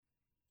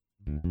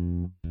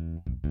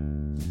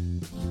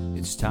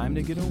It's time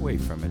to get away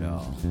from it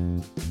all.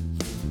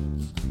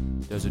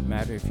 Doesn't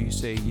matter if you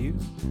say you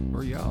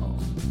or y'all.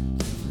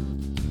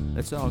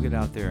 Let's all get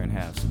out there and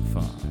have some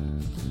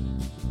fun.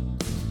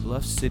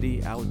 Bluff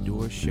City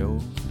Outdoor Show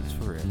is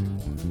for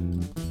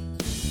everyone.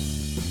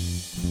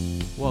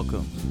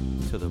 Welcome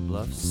to the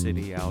Bluff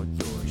City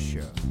Outdoor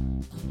Show.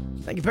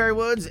 Thank you, Perry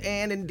Woods,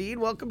 and indeed,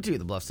 welcome to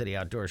the Bluff City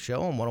Outdoor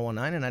Show on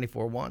 101.9 and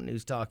 94.1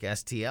 News Talk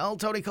STL.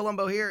 Tony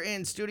Colombo here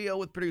in studio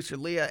with producer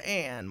Leah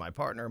and my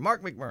partner,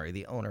 Mark McMurray,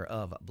 the owner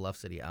of Bluff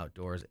City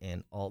Outdoors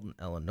in Alton,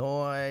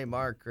 Illinois.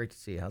 Mark, great to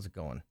see you. How's it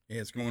going? Yeah,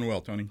 it's going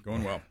well, Tony.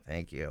 Going well.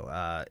 Thank you.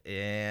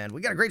 And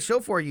we got a great show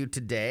for you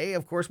today.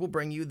 Of course, we'll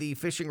bring you the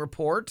fishing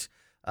report.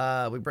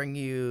 We bring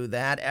you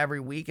that every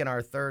week in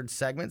our third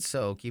segment,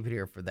 so keep it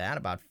here for that.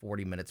 About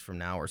 40 minutes from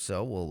now or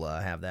so, we'll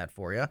have that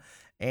for you.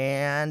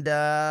 And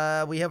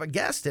we have a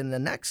guest in the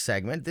next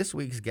segment. This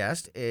week's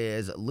guest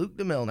is Luke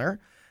DeMilner,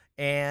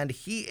 and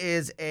he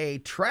is a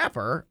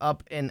trapper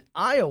up in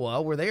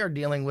Iowa where they are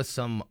dealing with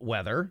some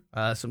weather,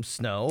 some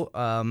snow.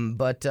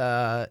 But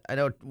I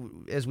know,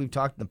 as we've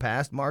talked in the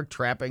past, Mark,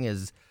 trapping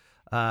is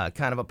kind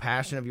of a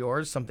passion of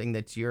yours, something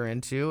that you're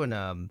into,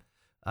 and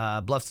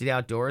Bluff City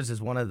Outdoors is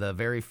one of the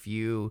very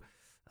few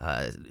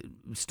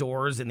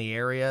stores in the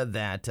area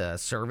that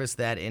service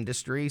that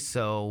industry.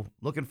 So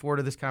looking forward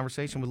to this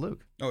conversation with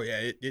Luke. Oh,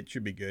 yeah, it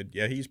should be good.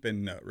 Yeah, he's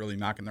been really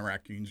knocking the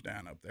raccoons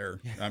down up there.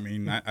 I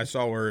mean, I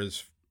saw where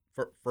his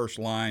first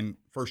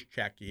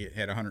check, he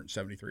had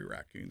 173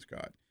 raccoons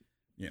caught,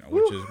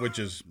 which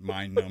is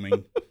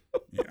mind-numbing.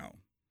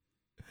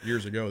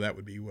 Years ago, that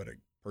would be what a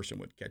person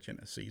would catch in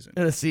a season.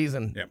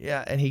 Yep.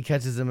 Yeah, and he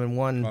catches them in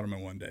one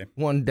day.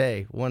 One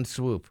day, one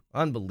swoop.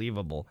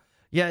 Unbelievable.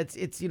 Yeah,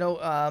 it's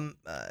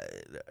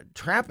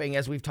trapping,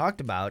 as we've talked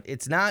about.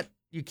 It's not,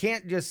 you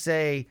can't just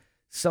say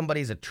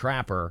somebody's a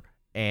trapper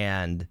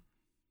and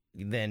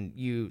then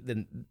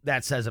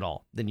that says it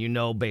all. Then you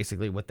know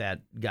basically what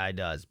that guy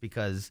does,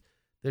 because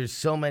there's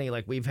so many,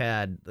 we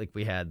had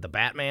the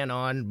Batman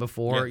on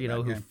before,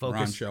 who focused.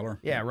 Ron Scheller.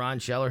 Yeah, Ron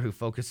Scheller, who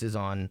focuses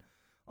on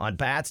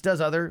bats,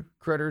 does other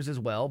critters as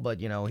well, but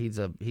he's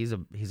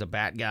a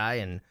bat guy.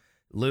 And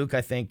Luke,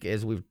 I think,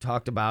 as we've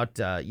talked about,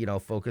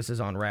 focuses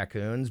on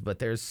raccoons, but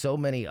there's so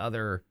many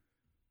other,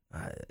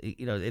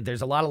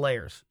 there's a lot of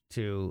layers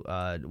to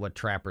what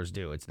trappers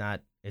do. It's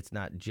not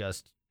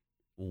just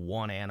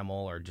one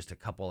animal or just a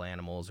couple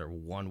animals or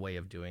one way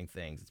of doing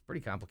things. It's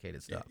pretty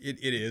complicated stuff. It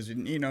is,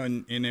 and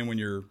and then when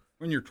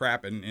you're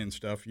trapping and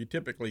stuff, you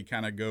typically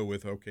kind of go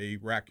with, okay,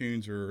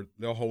 raccoons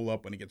they'll hole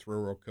up when it gets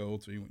real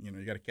cold, so you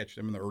got to catch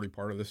them in the early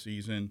part of the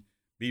season.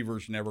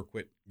 Beavers never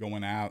quit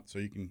going out, so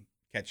you can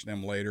catch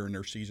them later, and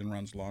their season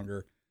runs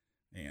longer.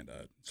 And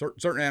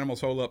certain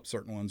animals hole up,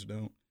 certain ones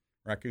don't.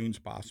 Raccoons,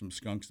 possums,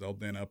 skunks, they'll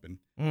den up,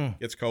 and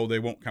it's cold, they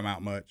won't come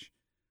out much.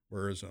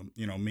 Whereas,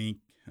 mink,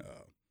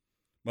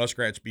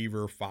 muskrats,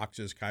 beaver,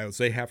 foxes, coyotes,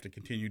 they have to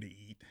continue to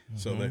eat,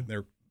 so that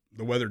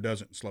the weather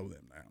doesn't slow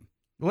them down.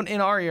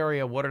 In our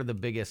area, what are the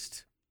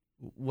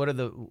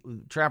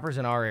trappers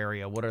in our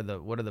area? What are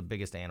the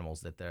biggest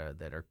animals that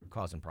are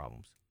causing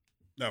problems?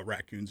 No,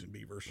 raccoons and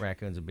beavers.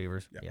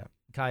 Yeah.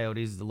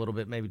 Coyotes a little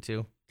bit, maybe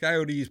too.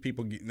 Coyotes,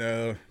 people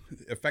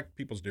affect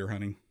people's deer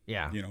hunting.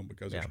 Yeah.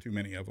 Because there's too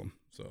many of them.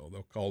 So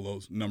they'll call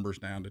those numbers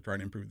down to try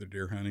to improve their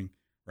deer hunting.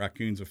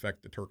 Raccoons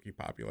affect the turkey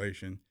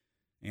population,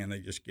 and they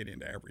just get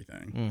into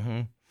everything.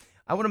 Mm-hmm.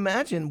 I would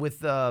imagine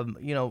with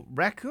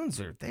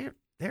raccoons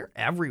they're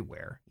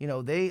everywhere.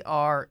 They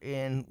are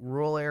in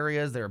rural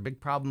areas. They're a big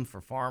problem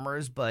for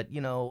farmers. But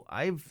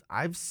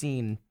I've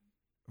seen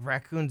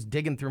raccoons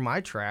digging through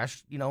my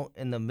trash,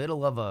 in the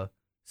middle of a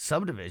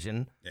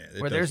subdivision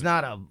where there's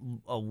not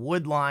a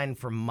wood line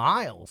for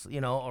miles,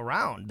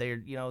 around.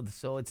 They're,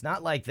 so it's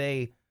not like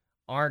they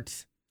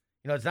aren't,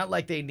 it's not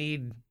like they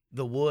need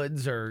the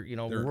woods or,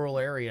 rural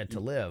area to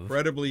live.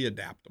 Incredibly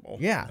adaptable.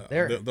 Yeah.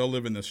 They'll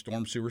live in the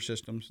storm sewer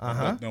systems.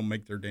 They'll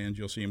make their dens.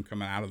 You'll see them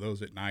coming out of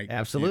those at night.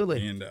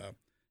 Absolutely. And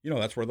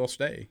that's where they'll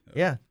stay.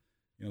 Yeah.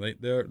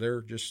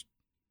 They're just,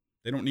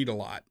 they don't need a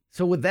lot.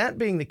 So with that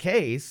being the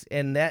case,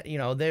 and that,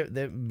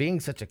 they're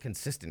being such a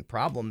consistent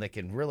problem that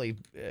can really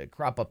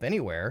crop up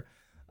anywhere,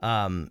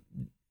 are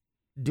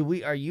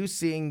you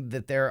seeing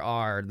that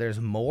there's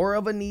more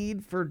of a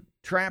need for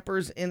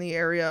trappers in the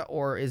area,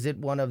 or is it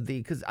one of the,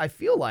 because I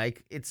feel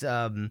like it's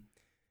kind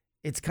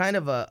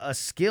of a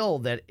skill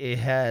that it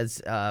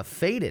has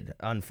faded,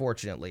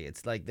 unfortunately.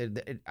 It's like,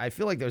 I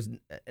feel like there's,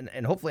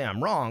 and hopefully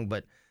I'm wrong,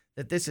 but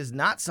that this is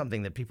not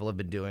something that people have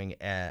been doing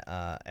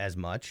as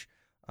much.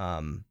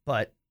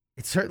 But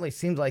it certainly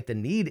seems like the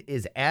need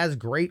is as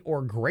great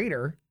or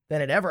greater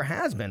than it ever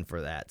has been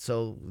for that.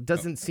 So it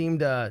doesn't seem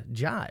to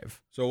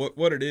jive. So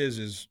what it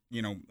is,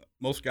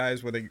 most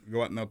guys, when they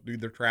go out and they'll do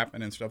their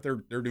trapping and stuff, they're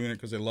doing it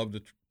because they love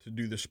to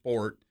do the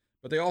sport.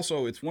 But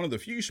it's one of the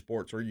few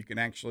sports where you can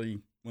actually,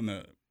 when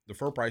the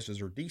fur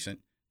prices are decent,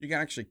 you can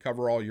actually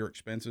cover all your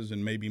expenses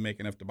and maybe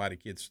make enough to buy the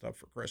kids stuff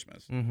for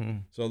Christmas. Mm-hmm.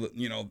 So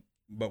that,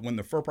 but when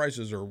the fur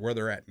prices are where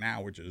they're at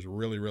now, which is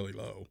really, really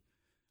low,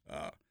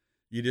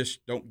 you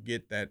just don't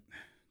get that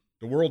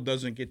the world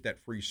doesn't get that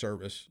free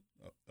service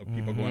of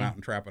people going out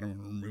and trapping them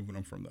and removing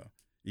them from the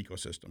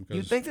ecosystem.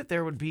 You'd think that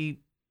there would be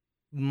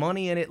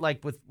money in it,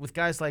 like with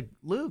guys like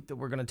Luke that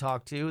we're going to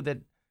talk to, that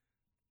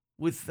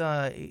with,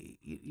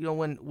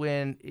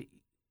 when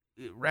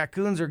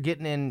raccoons are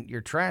getting in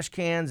your trash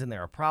cans and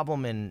they're a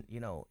problem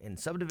in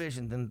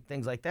subdivisions and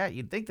things like that,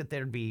 you'd think that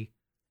there'd be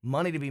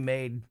money to be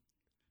made.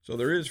 So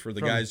there is for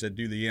the guys that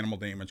do the animal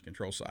damage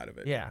control side of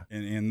it. Yeah.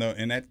 And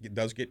that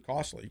does get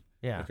costly.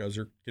 Yeah. Because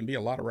there can be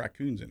a lot of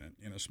raccoons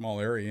in a small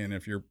area, and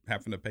if you're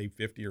having to pay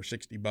 $50 or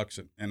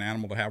 $60 an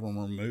animal to have them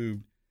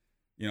removed,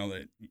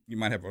 that you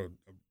might have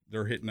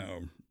they're hitting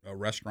a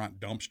restaurant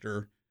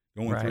dumpster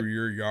going through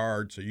your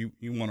yard, so you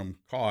want them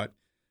caught,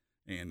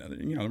 and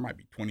there might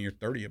be 20 or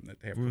 30 of them that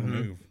they have to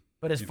remove.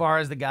 But as far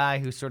as the guy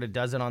who sort of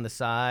does it on the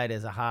side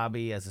as a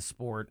hobby, as a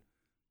sport,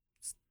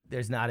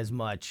 there's not as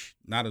much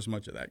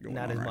of that going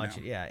on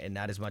right now. And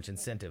not as much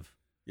incentive.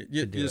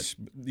 It does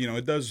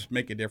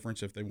make a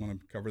difference if they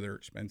want to cover their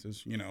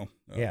expenses.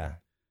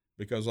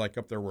 Because like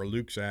up there where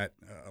Luke's at,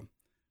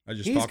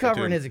 he's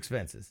covering his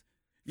expenses.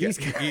 Yeah,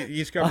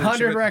 he's covering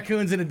 100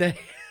 raccoons in a day.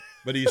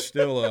 But he's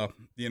still,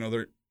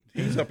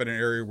 he's up in an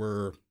area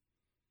where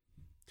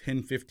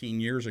 10, 15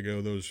 years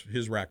ago,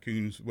 his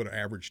raccoons would have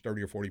averaged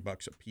 $30 or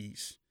 $40 a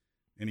piece.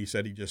 And he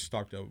said he just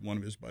talked to one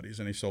of his buddies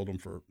and they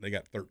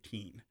got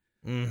 13.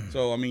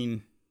 So, I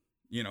mean,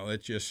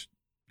 it's just,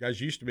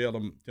 guys used to be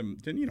able to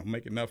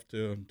make enough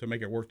to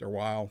make it worth their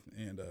while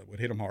and would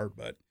hit them hard.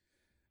 But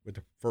with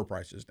the fur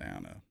prices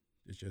down,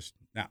 it's just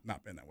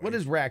not been that way. What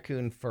is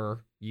raccoon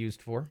fur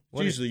used for?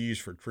 It's usually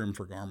used for trim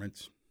for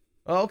garments.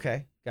 Oh,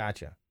 okay.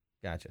 Gotcha.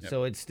 Yep.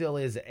 So it still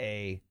is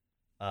a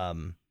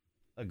garment.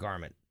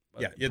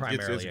 Yeah,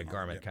 primarily it's a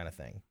garment kind of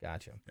thing.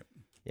 Gotcha. Yep.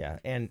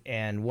 Yeah,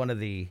 and one of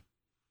the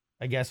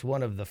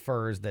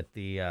furs that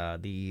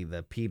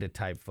the PETA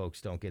type folks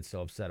don't get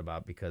so upset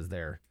about because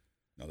they're.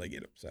 No, they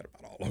get upset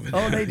about all of it.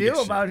 Oh, they do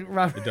about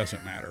it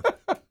doesn't matter.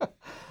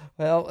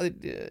 Well,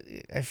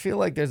 I feel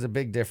like there's a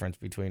big difference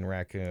between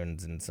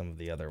raccoons and some of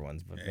the other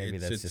ones, but maybe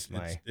that's just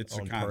my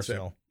own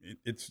personal.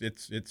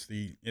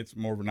 It's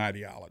more of an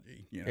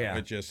ideology.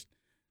 It's just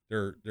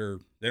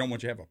they don't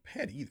want you to have a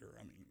pet either.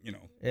 I mean,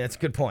 that's a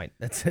good point.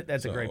 That's a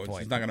great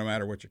point. It's not going to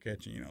matter what you're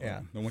catching. They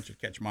don't want you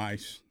to catch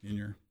mice in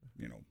your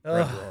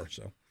reservoir.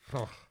 So.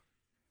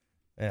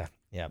 Yeah.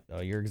 Oh,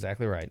 you're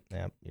exactly right.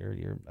 Yeah,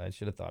 I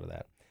should have thought of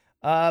that.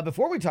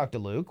 Before we talk to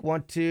Luke,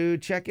 want to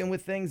check in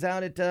with things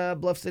out at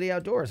Bluff City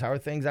Outdoors. How are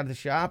things out at the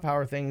shop? How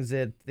are things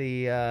at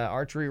the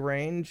archery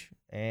range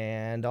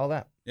and all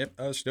that?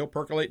 Yep, still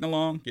percolating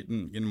along,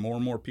 getting more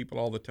and more people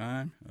all the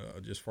time.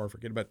 Just before I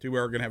forget about we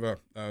are going to have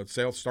a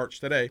sale starts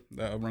today,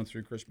 run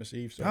through Christmas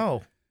Eve.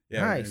 So,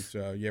 nice.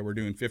 We're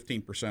doing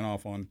 15%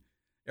 off on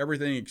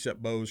everything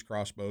except bows,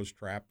 crossbows,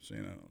 traps,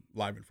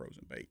 live and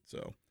frozen bait.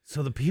 So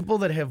the people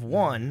that have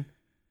won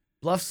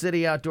Bluff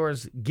City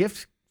Outdoors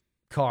gift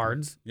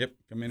cards. Yep,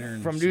 come in here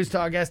from News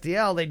Talk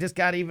STL. They just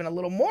got even a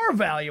little more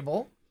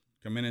valuable.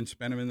 Come in and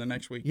spend them in the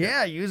next week.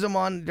 Yeah, use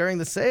them during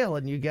the sale,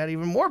 and you got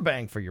even more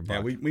bang for your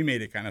buck. Yeah, we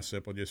made it kind of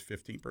simple, just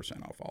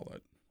 15% off all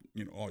that.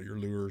 All your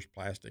lures,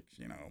 plastics,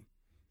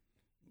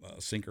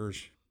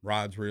 sinkers,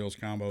 rods, reels,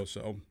 combos.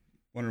 So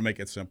wanted to make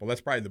it simple.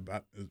 That's probably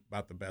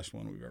about the best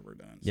one we've ever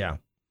done. So.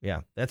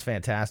 Yeah, that's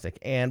fantastic.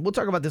 And we'll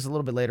talk about this a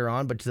little bit later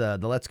on, but the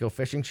Let's Go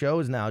Fishing Show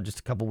is now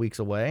just a couple weeks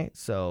away,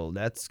 so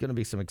that's going to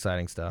be some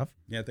exciting stuff.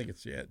 Yeah, I think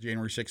it's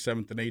January 6th,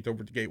 7th, and 8th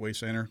over at the Gateway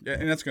Center. Yeah,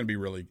 and that's going to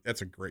be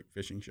that's a great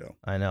fishing show.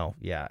 I know,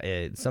 yeah.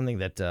 It's something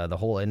that the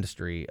whole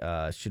industry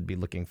should be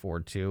looking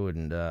forward to,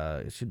 and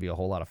it should be a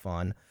whole lot of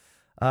fun.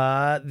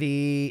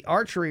 The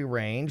archery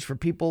range, for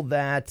people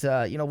that,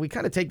 we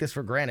kind of take this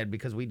for granted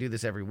because we do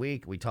this every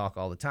week. We talk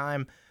all the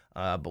time.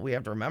 But we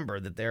have to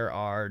remember that there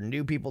are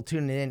new people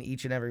tuning in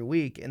each and every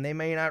week, and they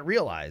may not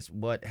realize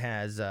what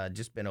has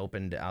just been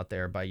opened out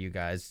there by you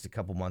guys a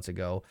couple months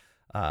ago.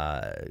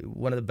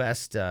 One of the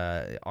best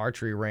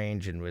archery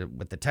range, and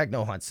with the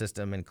Techno Hunt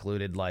system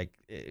included, like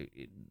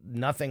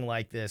nothing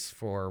like this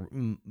for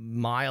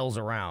miles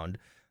around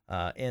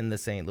in the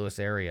St. Louis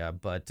area.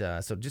 But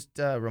so just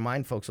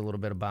remind folks a little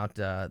bit about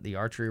the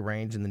archery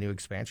range and the new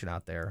expansion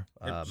out there.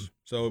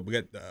 So we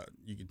got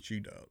you can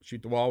shoot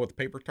the wall with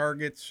paper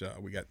targets.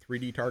 We got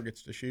 3D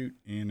targets to shoot,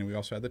 and then we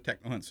also have the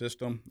Techno Hunt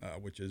system,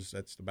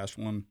 that's the best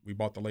one. We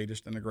bought the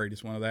latest and the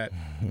greatest one of that.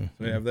 So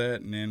we have that,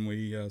 and then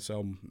we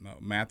sell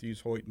Matthews,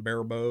 Hoyt, and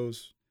Bear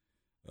bows,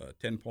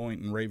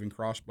 10-point and Raven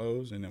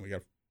crossbows, and then we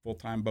got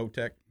full-time bow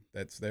tech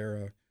that's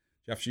there.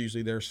 Jeff's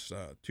usually there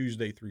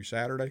Tuesday through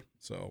Saturday,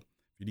 so.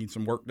 You need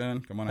some work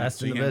done, come on out and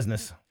see him. That's the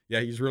business.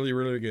 Yeah, he's really,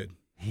 really good.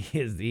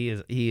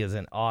 He is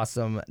an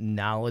awesome,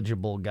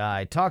 knowledgeable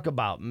guy. Talk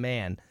about,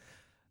 man,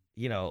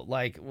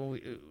 like when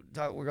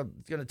we're going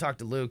to talk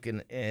to Luke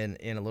in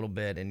a little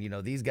bit, and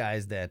these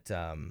guys that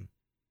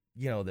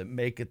that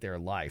make it their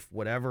life,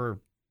 whatever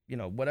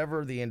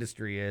the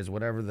industry is,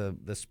 whatever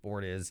the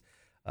sport is,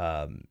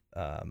 they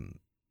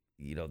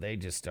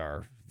just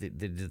are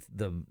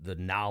the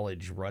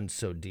knowledge runs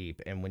so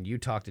deep. And when you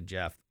talk to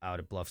Jeff out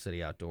at Bluff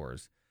City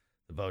Outdoors,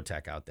 the bow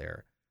tech out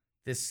there,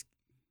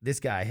 this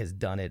guy has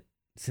done it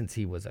since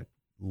he was a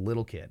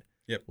little kid.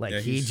 Yep. Like Yeah,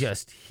 he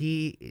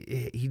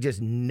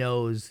just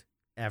knows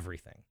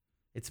everything.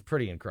 It's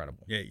pretty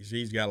incredible. Yeah,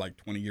 he's got like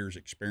 20 years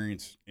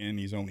experience, and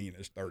he's only in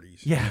his 30s.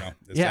 Yeah.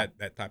 It's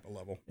that type of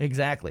level.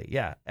 Exactly.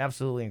 Yeah,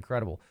 absolutely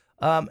incredible.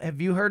 Have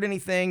you heard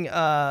anything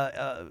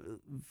we'll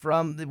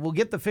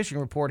get the fishing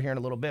report here in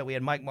a little bit. We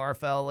had Mike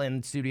Marfell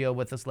in studio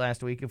with us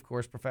last week, of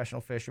course,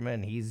 professional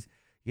fisherman. He's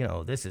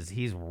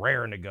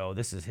raring to go.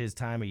 This is his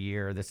time of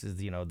year. This is,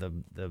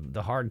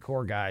 the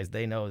hardcore guys.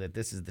 They know that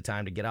this is the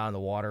time to get out on the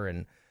water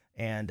and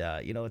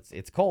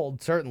it's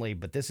cold, certainly,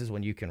 but this is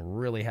when you can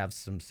really have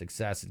some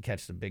success and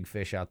catch some big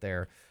fish out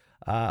there.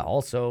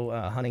 Also,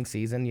 hunting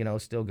season,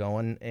 still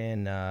going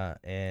in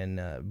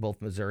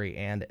both Missouri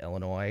and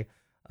Illinois.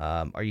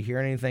 Are you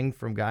hearing anything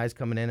from guys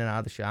coming in and out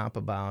of the shop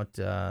about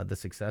the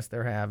success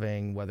they're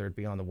having, whether it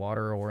be on the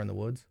water or in the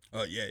woods?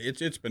 Yeah,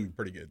 it's been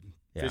pretty good.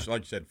 Yeah. Fish,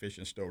 like you said,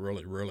 fishing's still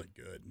really, really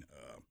good.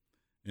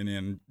 And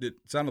then it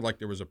sounded like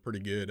there was a pretty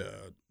good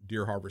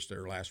deer harvest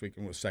there last week,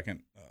 and was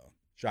second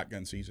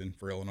shotgun season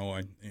for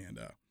Illinois, and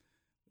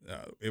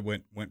it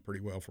went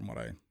pretty well from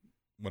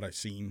what I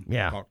seen.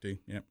 Talked to.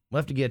 Yeah, we'll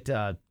have to get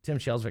Tim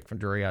Shelsvik from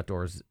Drury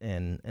Outdoors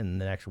in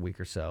the next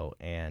week or so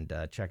and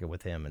check it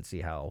with him and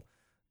see how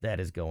that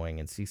is going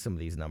and see some of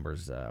these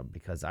numbers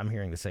because I'm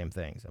hearing the same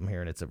things. I'm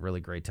hearing it's a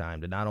really great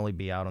time to not only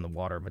be out on the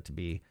water but to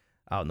be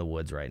out in the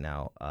woods right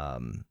now,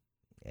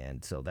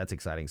 and so that's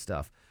exciting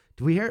stuff.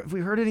 Have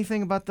we heard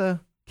anything about the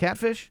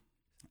catfish?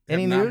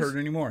 Any news? Have not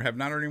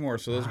heard any more.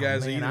 So those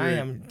guys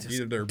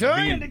either they're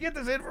dying to get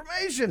this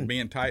information,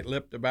 being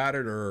tight-lipped about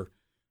it, or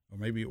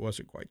maybe it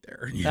wasn't quite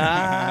there.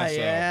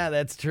 Yeah,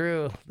 that's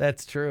true.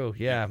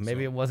 Yeah,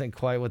 maybe so. It wasn't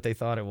quite what they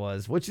thought it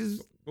was, which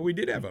is. But we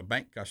did have a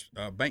bank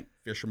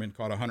fisherman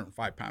caught a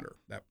 105-pounder.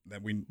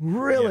 That we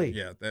really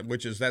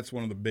that's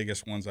one of the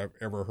biggest ones I've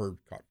ever heard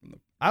caught from the.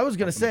 I was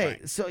gonna say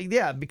so,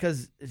 yeah,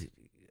 because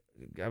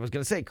I was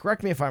gonna say,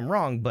 correct me if I'm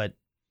wrong, but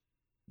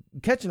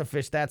catching a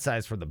fish that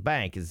size for the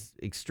bank is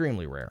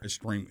extremely rare.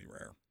 Extremely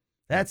rare.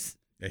 That's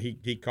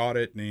he caught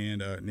it,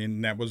 and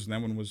that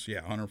one was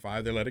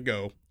 105. They let it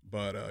go,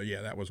 but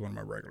that was one of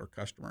my regular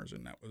customers,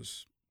 and that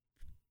was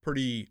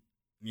pretty.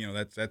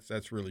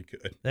 That's really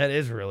good. That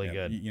is really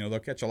good. They'll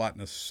catch a lot in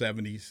the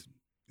 70s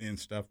and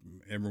stuff.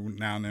 Every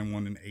now and then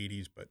one in the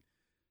 80s, but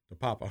to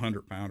pop a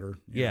 100-pounder.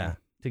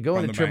 To go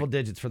into triple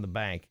digits from the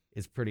bank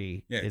is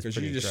pretty. Yeah, because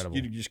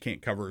you just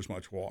can't cover as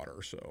much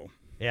water. So.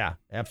 Yeah,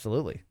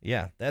 absolutely.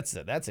 Yeah, that's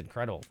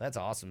incredible. That's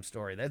an awesome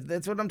story.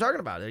 That's what I'm talking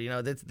about.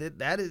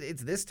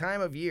 It's this time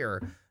of year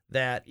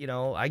that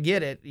I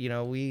get it.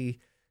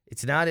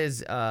 It's not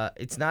as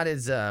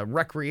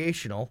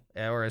recreational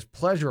or as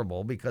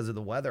pleasurable because of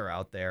the weather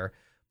out there.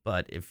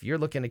 But if you're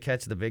looking to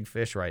catch the big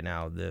fish right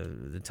now,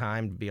 the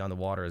time to be on the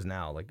water is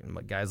now. Like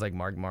guys like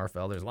Mark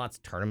Marfell, there's lots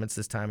of tournaments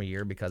this time of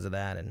year because of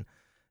that, and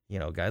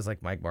guys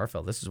like Mike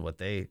Marfell, this is what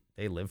they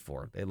live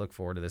for. They look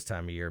forward to this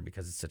time of year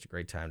because it's such a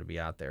great time to be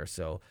out there.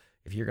 So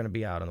if you're going to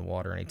be out on the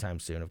water anytime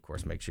soon, of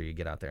course, make sure you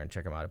get out there and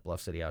check them out at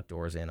Bluff City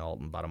Outdoors in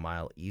Alton, about a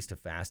mile east of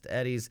Fast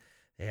Eddie's.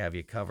 They have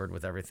you covered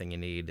with everything you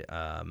need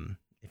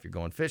if you're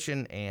going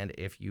fishing and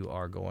if you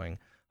are going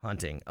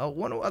hunting. Oh,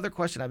 one other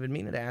question I've been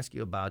meaning to ask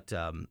you about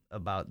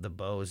the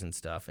bows and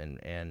stuff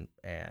and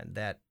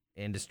that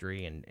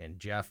industry and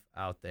Jeff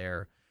out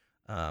there.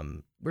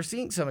 We're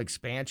seeing some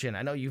expansion.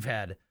 I know you've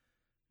had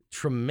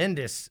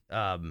tremendous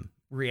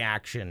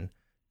reaction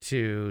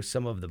to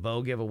some of the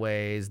bow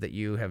giveaways that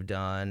you have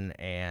done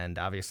and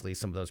obviously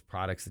some of those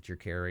products that you're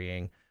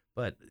carrying,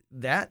 but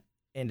that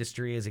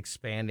industry is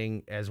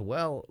expanding as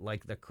well,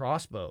 like the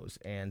crossbows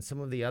and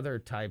some of the other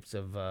types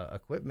of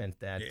equipment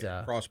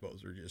that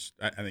crossbows are just,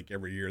 I think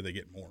every year they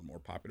get more and more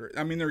popular.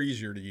 I mean, they're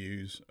easier to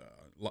use,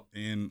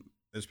 and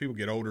as people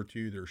get older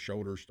too, their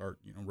shoulders start,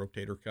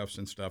 rotator cuffs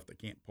and stuff. They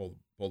can't pull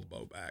the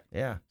bow back.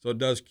 Yeah. So it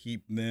does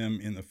keep them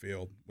in the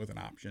field with an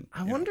option.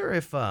 I wonder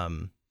if,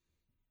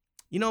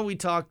 we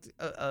talked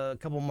a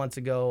couple months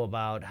ago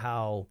about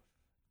how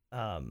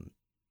the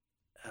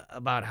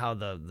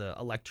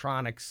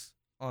electronics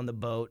on the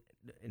boat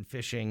and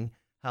fishing,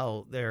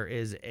 how there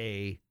is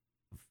a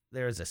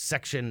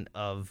section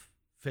of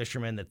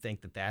fishermen that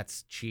think that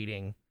that's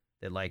cheating.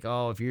 That like,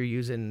 if you're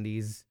using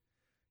these,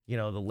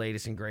 the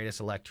latest and greatest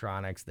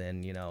electronics,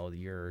 then,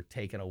 you're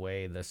taking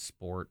away the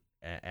sport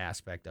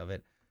aspect of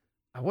it.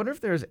 I wonder if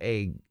there's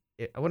a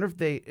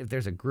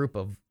group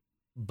of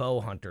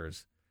bow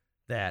hunters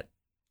that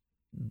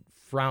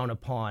frown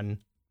upon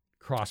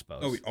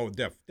crossbows.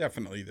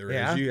 Definitely there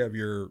is. You have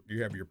your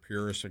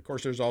purists. Of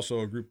course, there's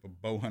also a group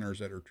of bow hunters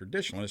that are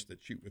traditionalists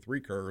that shoot with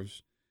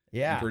recurves.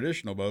 Yeah. And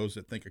traditional bows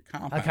that think a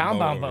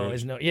compound bow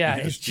is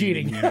it's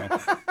cheating.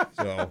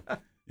 So,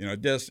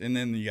 and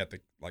then you got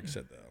like I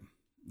said,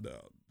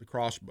 the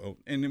crossbow,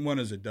 and then one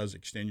is it does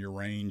extend your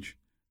range.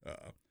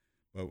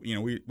 But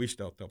we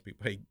still tell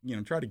people, hey,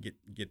 try to get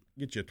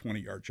you a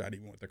 20-yard shot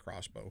even with the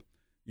crossbow.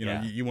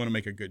 You want to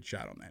make a good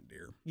shot on that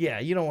deer. Yeah,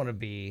 you don't want to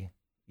be.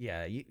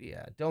 Yeah,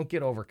 don't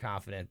get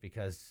overconfident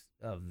because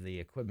of the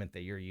equipment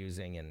that you're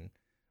using, and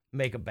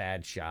make a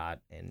bad shot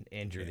and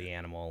injure the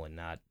animal and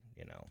not,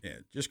 Yeah,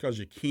 just because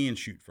you can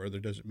shoot further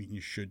doesn't mean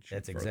you should shoot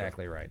That's further.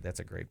 exactly right. That's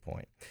a great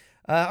point.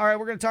 All right,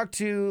 we're going to talk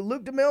to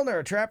Luke DeMilner,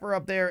 a trapper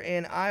up there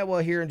in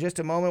Iowa here in just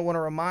a moment. Want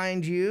to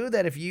remind you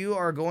that if you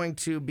are going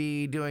to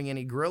be doing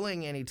any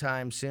grilling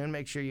anytime soon,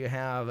 make sure you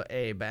have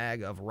a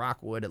bag of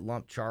Rockwood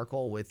lump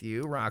charcoal with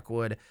you.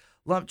 Rockwood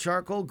Lump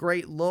Charcoal,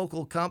 great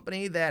local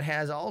company that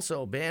has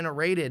also been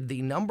rated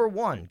the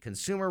 #1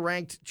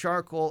 consumer-ranked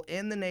charcoal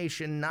in the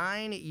nation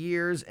 9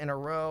 years in a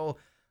row.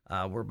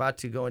 We're about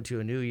to go into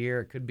a new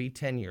year. It could be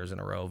 10 years in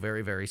a row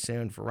very, very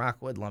soon for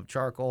Rockwood Lump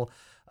Charcoal.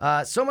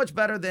 So much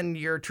better than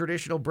your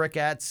traditional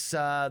briquettes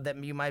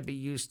that you might be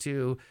used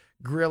to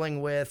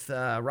grilling with.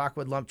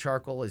 Rockwood Lump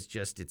Charcoal is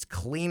it's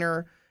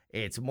cleaner.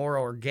 It's more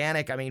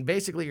organic. I mean,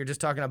 basically, you're just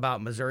talking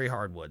about Missouri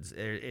hardwoods.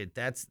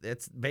 That's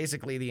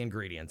basically the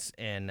ingredients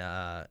in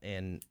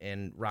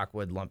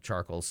Rockwood Lump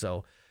Charcoal.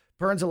 So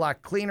burns a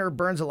lot cleaner,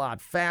 burns a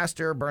lot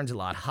faster, burns a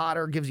lot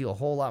hotter, gives you a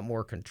whole lot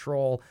more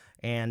control.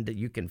 And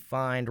you can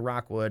find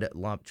Rockwood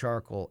Lump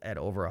Charcoal at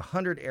over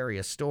 100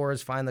 area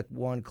stores. Find the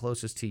one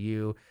closest to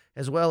you,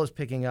 as well as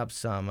picking up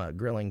some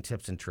grilling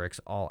tips and tricks,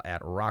 all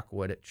at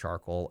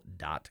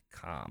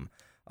rockwoodcharcoal.com.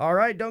 All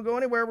right, don't go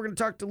anywhere. We're going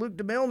to talk to Luke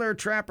DeMilner,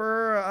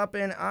 trapper up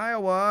in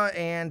Iowa,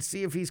 and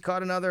see if he's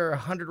caught another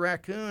 100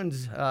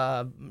 raccoons.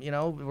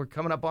 We're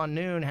coming up on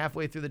noon,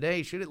 halfway through the day.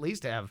 He should at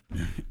least have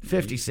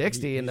 50,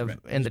 60 in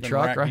the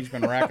truck, right? He's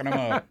been racking them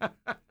up.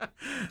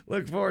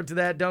 Look forward to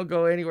that. Don't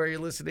go anywhere. You're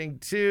listening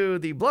to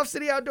the Bluff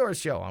City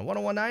Outdoors Show on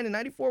 101.9 and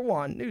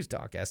 94.1 News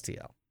Talk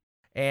STL.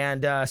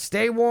 And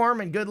stay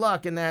warm and good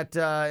luck in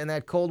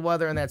that cold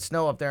weather and that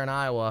snow up there in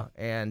Iowa.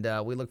 And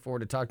we look forward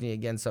to talking to you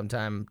again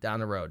sometime down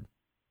the road.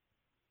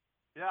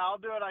 Yeah, I'll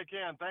do what I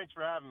can. Thanks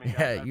for having me,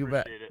 guys. Yeah, you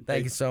bet.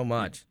 Thank you so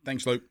much.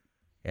 Thanks, Luke.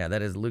 Yeah,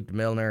 that is Luke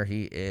DeMilner.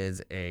 He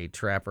is a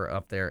trapper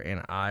up there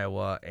in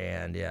Iowa.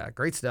 And, yeah,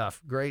 great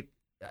stuff. Great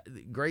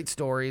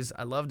stories.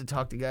 I love to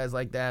talk to guys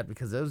like that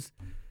because those,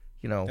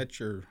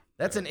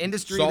 that's an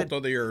industry salt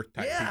of the earth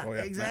type people.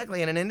 Yeah,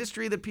 exactly. And an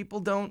industry that people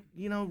don't,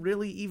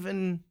 really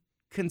even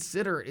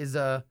consider is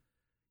a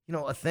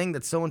thing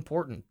that's so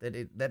important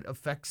that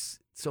affects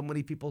so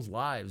many people's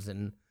lives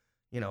and,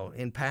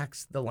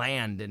 impacts the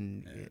land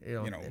and,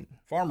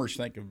 farmers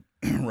think of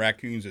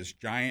raccoons as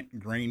giant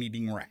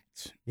grain-eating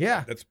rats.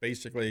 Yeah. That's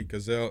basically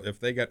because if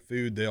they got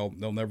food, they'll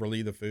never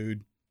leave the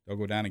food. They'll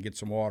go down and get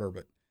some water.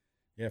 But,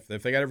 yeah,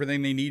 if they got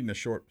everything they need in a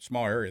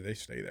small area, they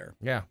stay there.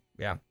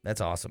 Yeah, that's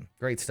awesome.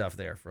 Great stuff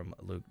there from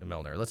Luke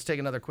DeMilner. Let's take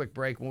another quick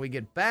break. When we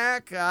get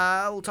back,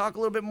 we'll talk a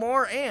little bit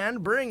more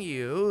and bring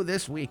you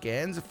this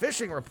weekend's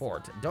fishing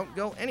report. Don't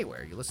go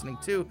anywhere. You're listening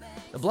to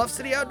the Bluff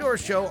City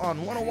Outdoors Show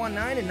on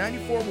 101.9 and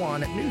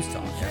 94.1 News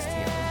Talk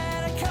STL.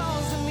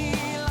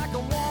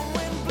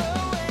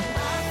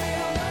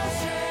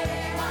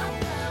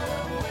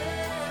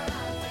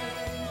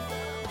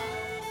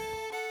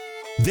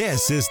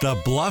 This is the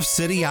Bluff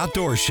City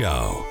Outdoor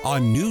Show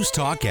on News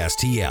Talk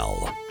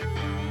STL.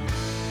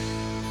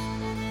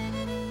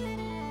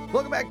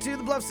 Welcome back to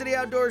the Bluff City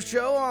Outdoors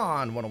Show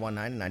on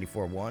 101.9 and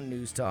 94.1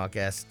 News Talk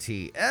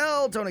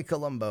STL. Tony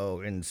Colombo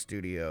in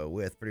studio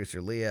with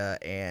producer Leah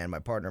and my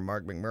partner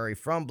Mark McMurray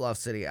from Bluff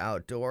City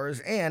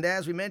Outdoors. And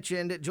as we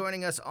mentioned,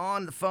 joining us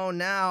on the phone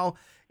now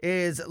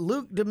is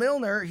Luke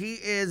DeMilner. He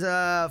is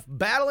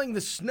battling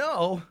the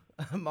snow,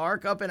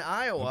 Mark, up in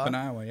Iowa. Up in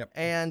Iowa, yep.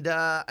 And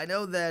I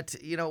know that,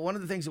 one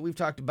of the things that we've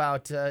talked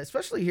about,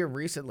 especially here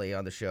recently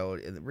on the show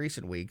in the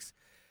recent weeks,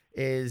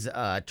 is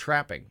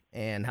trapping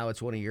and how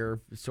it's one of your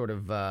sort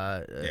of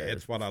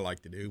it's what I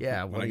like to do.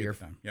 Yeah, one of your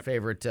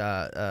favorite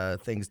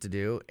things to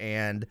do,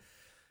 and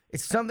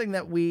it's something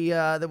that we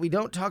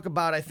don't talk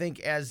about, I think,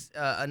 as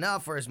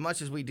enough or as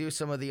much as we do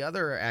some of the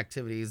other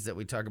activities that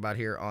we talk about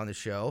here on the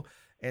show.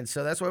 And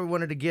so that's why we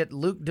wanted to get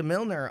Luke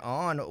DeMilner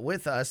on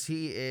with us.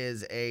 He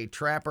is a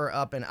trapper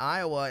up in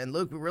Iowa. And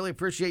Luke, we really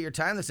appreciate your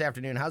time this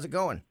afternoon. How's it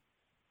going?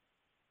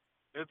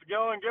 It's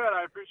going good.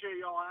 I appreciate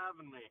y'all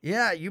having me.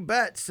 Yeah, you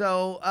bet.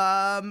 So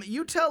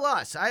you tell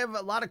us. I have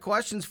a lot of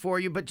questions for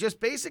you, but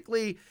just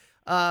basically,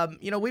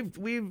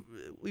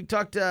 we've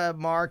talked to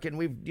Mark and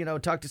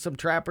we've talked to some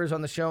trappers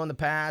on the show in the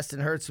past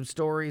and heard some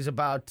stories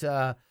about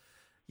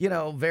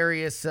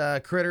various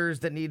critters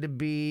that need to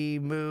be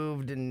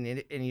moved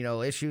and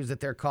issues that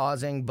they're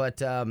causing. But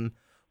do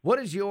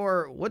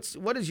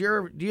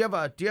you have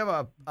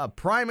a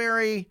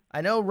primary?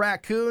 I know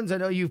raccoons. I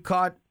know you've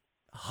caught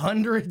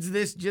hundreds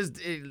this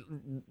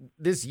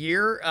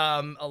year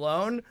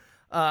alone.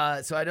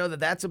 So I know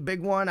that's a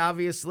big one.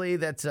 Obviously,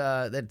 that's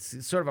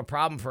sort of a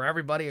problem for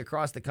everybody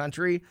across the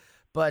country.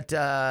 But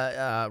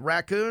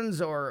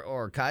raccoons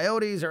or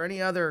coyotes or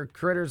any other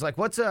critters, like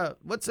what's a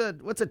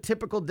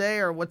typical day,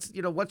 or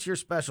what's your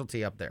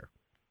specialty up there?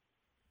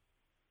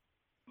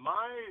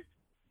 My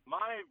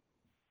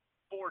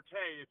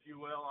forte, if you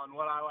will, on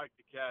what I like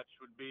to catch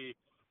would be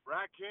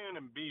raccoon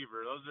and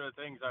beaver. Those are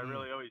the things I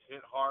really always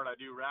hit hard. I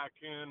do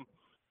raccoon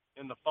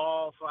in the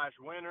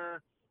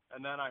fall/winter,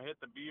 and then I hit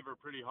the beaver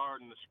pretty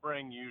hard in the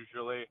spring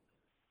usually.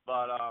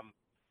 But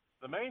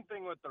The main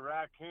thing with the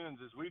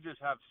raccoons is we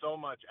just have so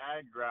much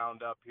ag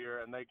ground up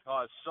here, and they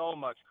cause so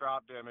much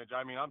crop damage.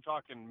 I mean, I'm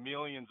talking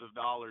millions of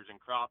dollars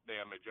in crop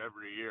damage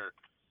every year,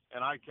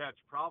 and I catch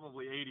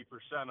probably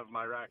 80% of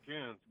my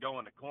raccoons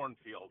going to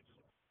cornfields.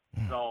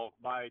 So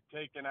by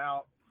taking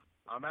out,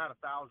 I'm at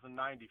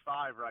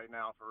 1,095 right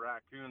now for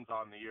raccoons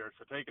on the year.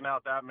 So taking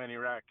out that many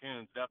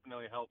raccoons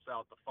definitely helps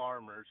out the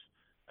farmers.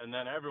 And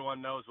then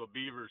everyone knows what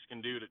beavers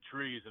can do to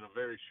trees in a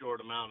very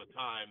short amount of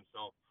time.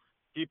 So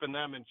keeping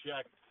them in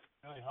check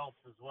really helps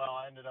as well.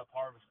 I ended up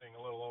harvesting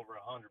a little over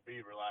 100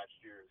 beaver last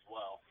year as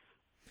well.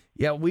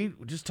 Yeah, we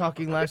were just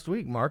talking last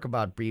week, Mark,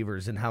 about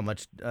beavers and how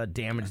much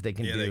damage they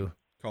can do. They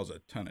cause a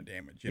ton of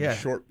damage in a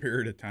short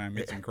period of time.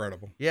 It's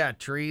incredible. Yeah,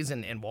 trees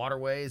and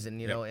waterways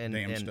and and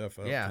dam stuff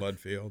up, flood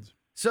fields.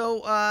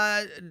 So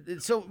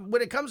so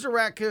when it comes to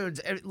raccoons,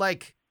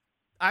 like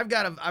I've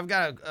got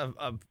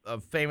a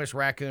famous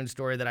raccoon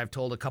story that I've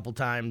told a couple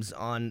times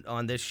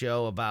on this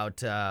show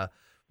about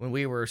when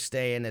we were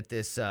staying at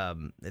this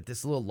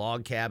little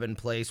log cabin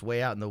place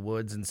way out in the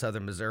woods in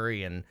southern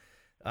Missouri, and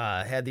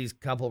had these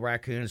couple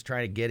raccoons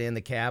trying to get in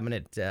the cabin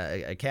at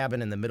a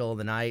cabin in the middle of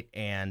the night,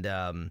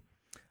 and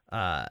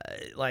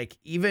like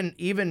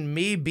even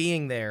me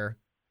being there,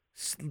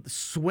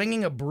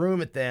 swinging a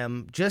broom at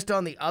them just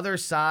on the other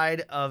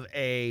side of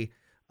a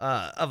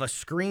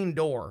screen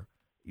door,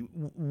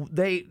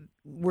 they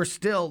were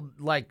still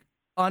like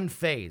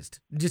unfazed,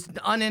 just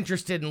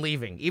uninterested in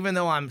leaving, even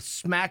though I'm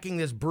smacking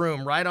this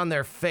broom right on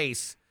their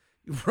face,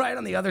 right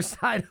on the other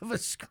side of a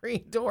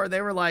screen door.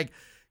 They were like,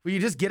 will you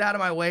just get out of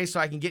my way so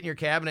I can get in your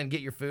cabin and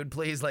get your food,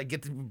 please? Like,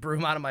 get the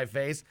broom out of my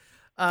face.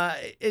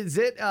 Is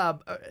it, are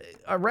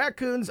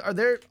raccoons, are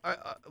there,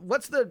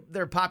 what's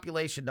their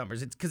population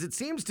numbers? It's because it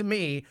seems to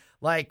me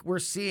like we're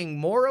seeing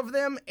more of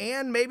them,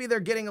 and maybe they're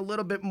getting a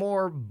little bit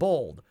more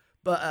bold.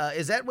 But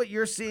is that what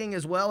you're seeing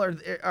as well? Or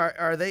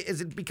are they?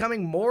 Is it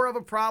becoming more of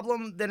a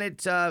problem than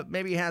it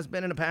maybe has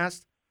been in the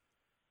past?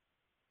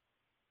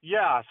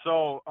 Yeah.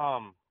 So,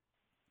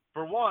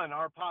 for one,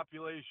 our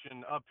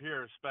population up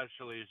here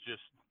especially is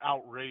just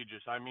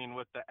outrageous. I mean,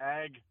 with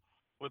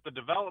the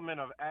development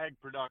of ag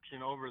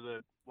production over the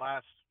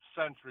last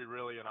century,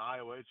 really in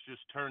Iowa, it's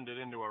just turned it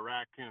into a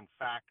raccoon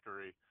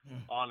factory.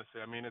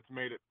 Honestly, I mean, it's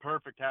made it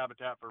perfect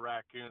habitat for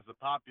raccoons. The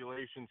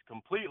population's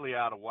completely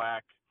out of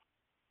whack.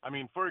 I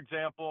mean, for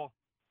example,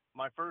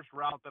 my first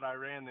route that I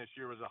ran this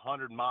year was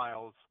 100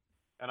 miles,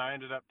 and I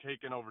ended up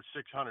taking over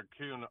 600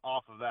 coon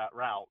off of that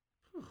route.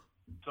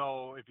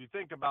 So if you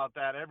think about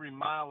that, every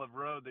mile of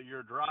road that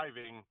you're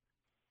driving,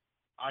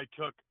 I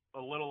took a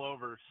little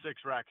over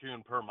 6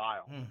 raccoon per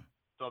mile.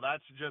 So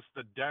that's just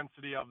the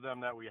density of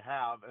them that we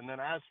have. And then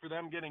as for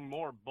them getting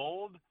more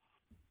bold,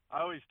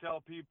 I always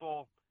tell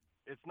people,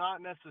 it's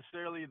not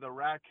necessarily the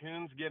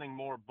raccoons getting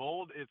more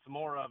bold. It's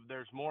more of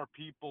there's more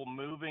people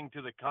moving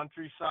to the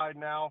countryside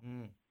now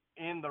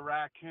in the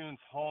raccoons'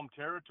 home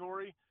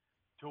territory,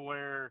 to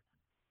where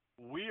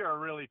we are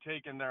really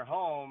taking their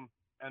home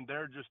and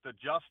they're just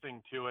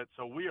adjusting to it.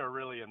 So we are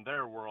really in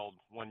their world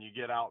when you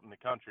get out in the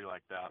country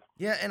like that.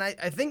 Yeah, and I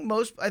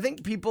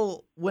think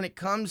people, when it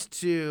comes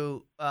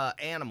to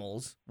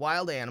animals,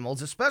 wild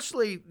animals,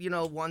 especially,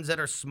 ones that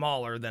are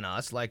smaller than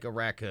us, like a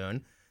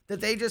raccoon, that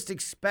they just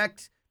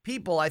expect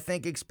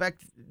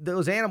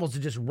those animals to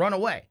just run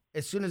away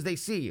as soon as they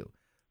see you.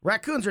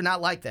 Raccoons are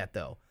not like that,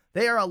 though.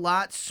 They are a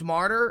lot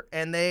smarter,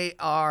 and they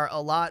are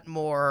a lot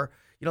more,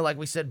 like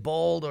we said,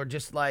 bold, or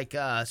just like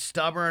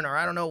stubborn, or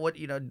I don't know what,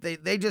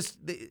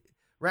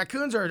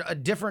 raccoons are a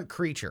different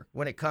creature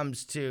when it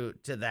comes to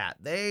that.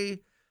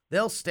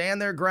 They'll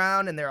stand their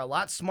ground, and they're a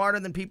lot smarter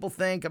than people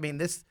think. I mean,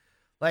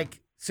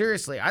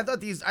 seriously, I thought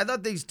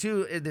these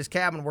two in this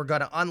cabin were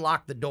going to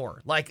unlock the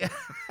door. Like,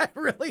 I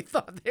really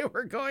thought they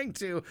were going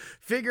to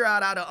figure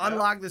out how to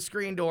unlock the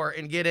screen door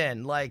and get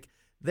in. Like,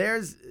 they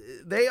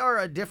are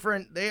a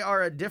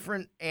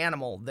different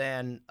animal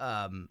than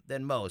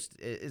most.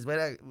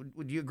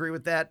 Would you agree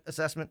with that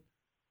assessment?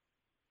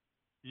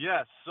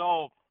 Yes.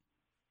 So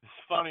it's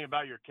funny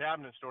about your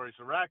cabinet story.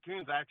 So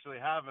raccoons actually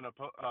have a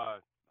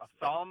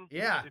thumb,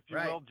 if you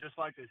will, just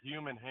like a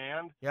human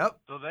hand.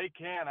 Yep. So they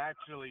can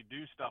actually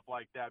do stuff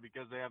like that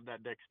because they have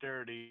that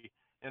dexterity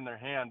in their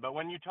hand. But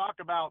when you talk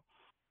about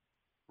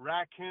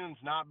raccoons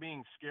not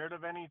being scared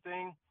of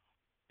anything,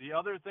 the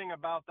other thing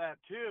about that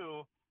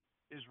too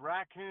is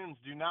raccoons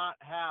do not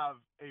have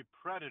a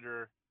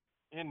predator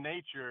in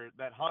nature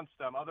that hunts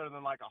them other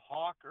than like a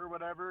hawk or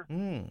whatever,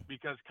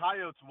 because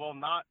coyotes will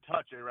not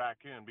touch a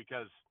raccoon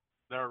because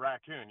they're a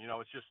raccoon.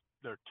 It's just,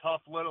 they're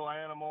tough little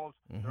animals.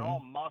 They're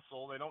all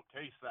muscle. They don't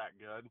taste that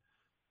good.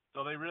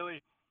 So they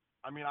really,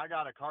 I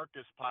got a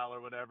carcass pile or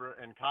whatever,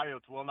 and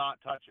coyotes will not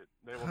touch it.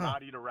 They will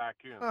not eat a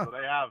raccoon. So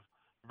they have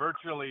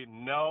virtually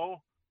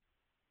no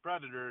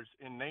predators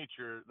in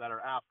nature that are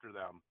after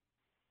them.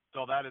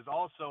 So that is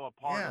also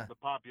a part of the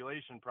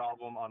population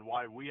problem on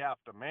why we have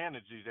to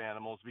manage these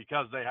animals,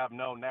 because they have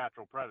no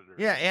natural predators.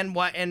 Yeah, and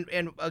why, and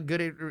a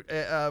good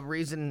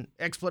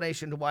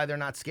explanation to why they're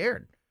not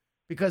scared.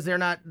 because they're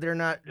not They're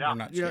not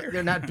scared.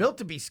 they're not built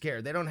to be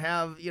scared. They don't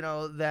have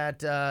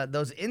that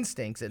those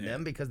instincts in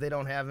them because they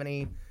don't have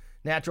any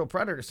natural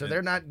predators, so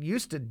they're not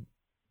used to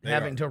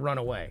having to run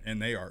away.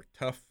 And they are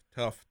tough.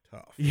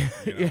 Yeah,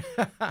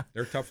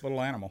 They're a tough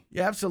little animal.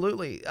 Yeah,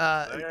 absolutely.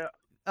 They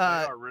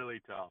are really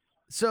tough.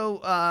 So,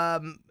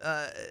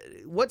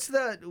 what's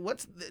the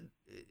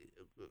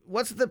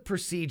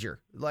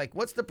procedure? Like,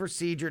 what's the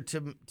procedure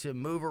to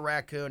move a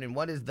raccoon, and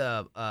what is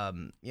the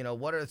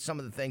what are some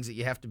of the things that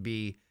you have to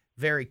be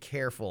very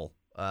careful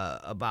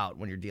about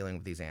when you're dealing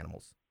with these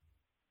animals?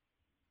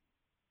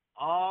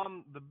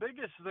 The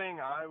biggest thing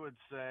I would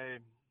say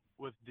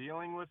with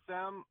dealing with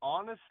them,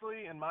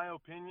 honestly, in my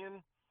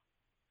opinion,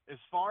 as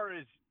far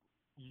as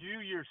you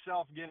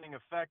yourself getting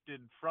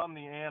affected from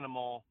the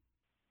animal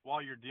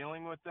while you're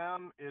dealing with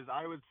them, is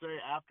I would say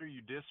after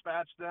you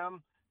dispatch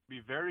them,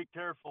 be very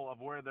careful of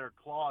where their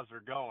claws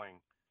are going.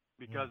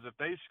 Because if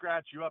they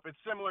scratch you up, it's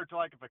similar to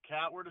like if a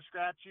cat were to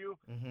scratch you,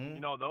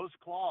 those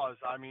claws,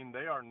 I mean,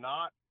 they are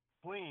not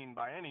clean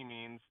by any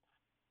means.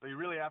 So you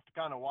really have to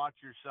kind of watch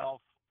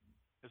yourself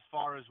as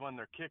far as when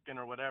they're kicking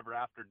or whatever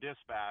after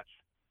dispatch.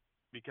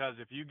 Because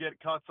if you get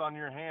cuts on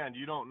your hand,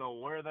 you don't know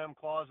where them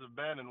claws have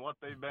been and what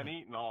they've been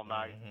eating all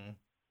night.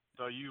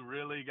 So you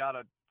really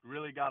gotta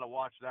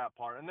watch that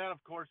part. And then,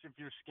 of course, if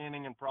you're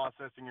skinning and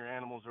processing your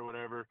animals or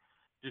whatever,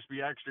 just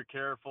be extra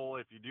careful.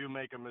 If you do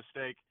make a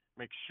mistake,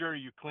 make sure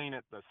you clean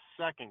it the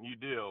second you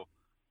do,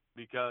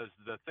 because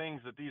the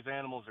things that these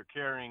animals are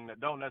carrying that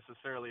don't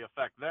necessarily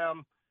affect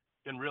them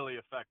can really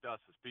affect us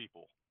as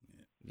people.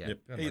 Yeah.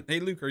 Yep. Hey,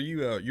 Luke, are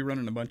you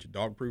running a bunch of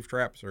dog-proof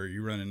traps, or are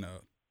you running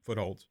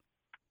footholds?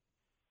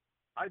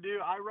 I do.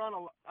 I run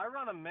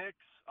a mix.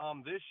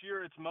 This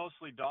year it's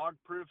mostly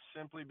dog-proof,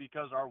 simply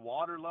because our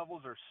water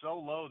levels are so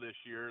low this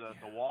year that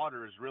the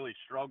water has really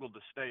struggled to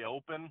stay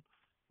open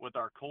with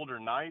our colder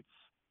nights.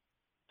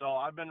 So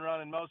I've been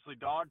running mostly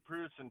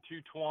dog-proofs and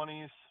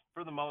 220s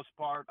for the most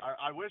part.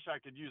 I wish I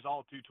could use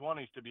all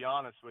 220s, to be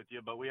honest with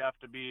you, but we have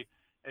to be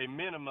a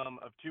minimum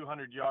of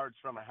 200 yards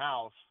from a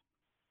house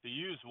to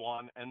use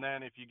one. And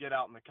then if you get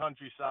out in the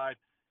countryside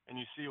and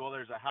you see, well,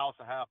 there's a house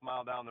a half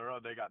mile down the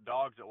road, they got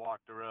dogs that walk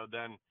the road,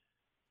 then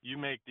you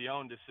make the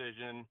own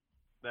decision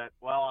that,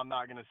 well, I'm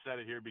not going to set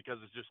it here because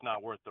it's just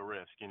not worth the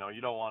risk. You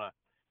don't want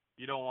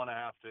to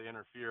have to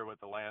interfere with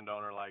the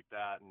landowner like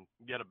that and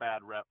get a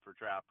bad rep for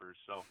trappers.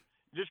 So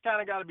you just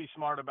kind of got to be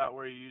smart about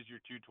where you use your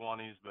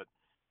 220s, but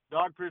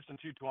dog proofs and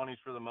 220s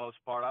for the most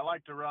part. I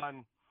like to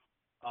run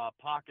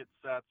pocket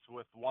sets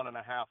with 1.5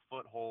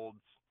 foot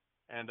holds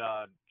and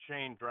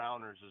chain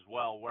drowners as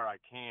well where I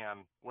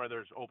can, where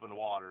there's open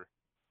water.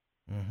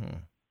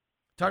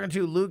 Talking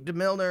to Luke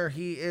DeMilner.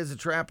 He is a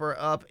trapper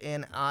up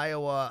in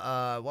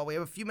Iowa. Well, we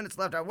have a few minutes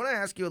left. I want to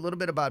ask you a little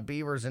bit about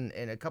beavers and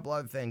a couple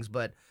other things,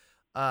 but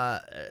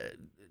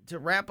to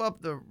wrap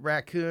up the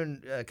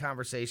raccoon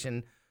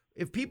conversation,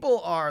 if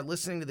people are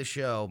listening to the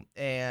show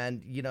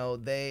and,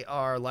 they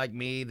are like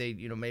me,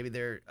 maybe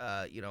they're,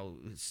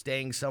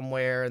 staying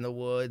somewhere in the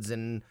woods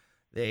and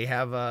they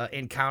have an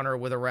encounter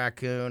with a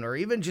raccoon, or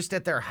even just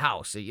at their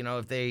house,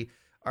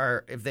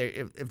 if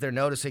they're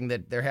noticing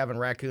that they're having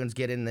raccoons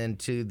getting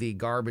into the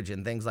garbage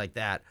and things like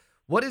that,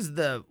 what's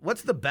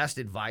the best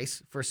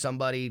advice for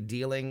somebody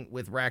dealing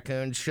with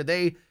raccoons? Should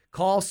they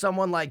call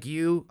someone like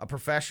you, a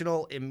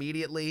professional,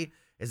 immediately?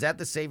 Is that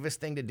the safest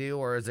thing to do,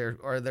 or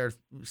are there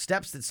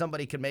steps that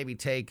somebody can maybe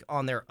take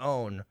on their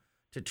own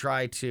to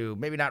try to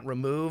maybe not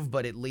remove,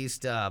 but at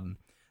least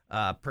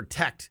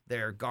protect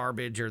their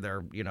garbage or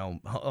their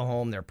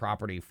home, their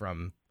property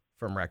from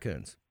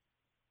raccoons?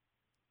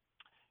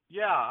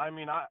 Yeah, I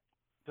mean,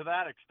 to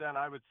that extent,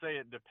 I would say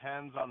it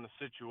depends on the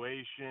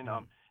situation.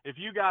 If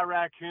you got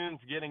raccoons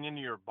getting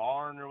into your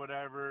barn or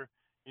whatever,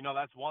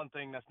 that's one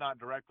thing that's not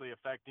directly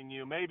affecting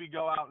you. Maybe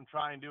go out and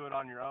try and do it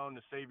on your own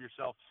to save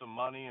yourself some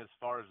money as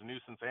far as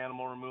nuisance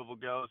animal removal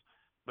goes.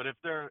 But if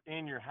they're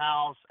in your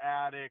house,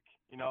 attic,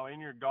 in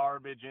your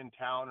garbage, in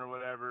town or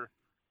whatever,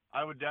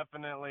 I would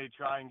definitely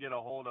try and get a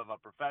hold of a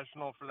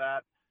professional for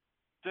that,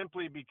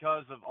 simply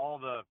because of all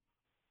the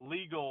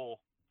legal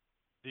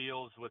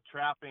deals with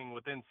trapping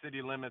within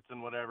city limits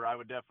and whatever. I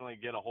would definitely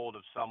get a hold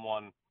of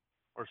someone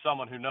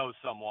who knows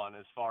someone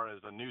as far as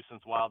a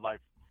nuisance wildlife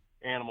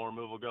animal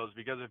removal goes,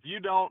 because if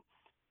you don't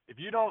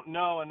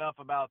know enough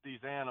about these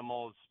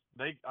animals,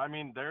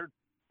 they're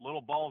little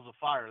balls of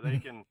fire. They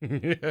can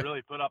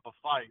really put up a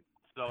fight.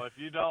 So if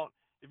you don't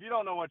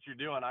know what you're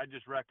doing, I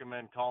just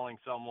recommend calling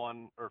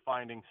someone or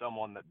finding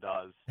someone that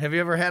does. Have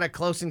you ever had a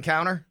close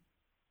encounter?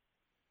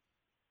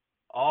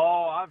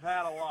 Oh, I've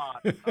had a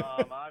lot.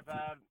 I've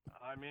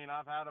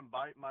had them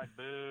bite my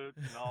boots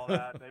and all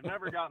that. They've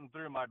never gotten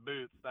through my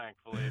boots,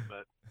 thankfully,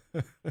 but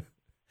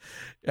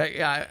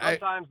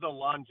sometimes they'll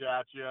lunge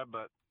at you.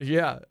 But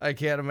yeah, I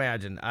can't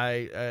imagine.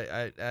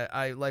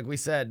 I like we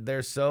said,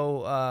 they're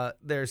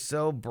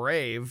so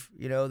brave.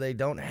 They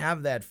don't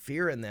have that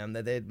fear in them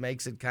that it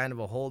makes it kind of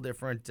a whole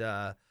different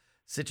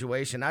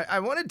situation. I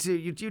wanted to.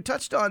 You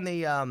touched on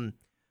the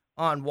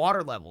on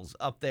water levels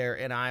up there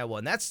in Iowa,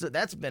 and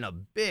that's been a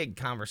big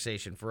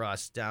conversation for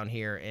us down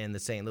here in the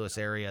St. Louis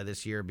area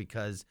this year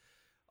because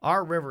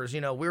our rivers,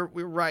 we're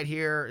right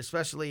here,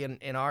 especially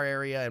in our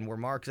area and where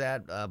Mark's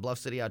at, Bluff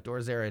City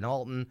Outdoors there in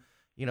Alton.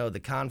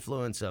 The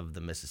confluence of the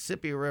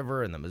Mississippi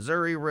River and the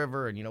Missouri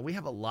River, and we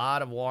have a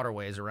lot of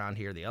waterways around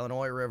here, the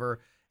Illinois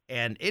River.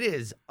 And it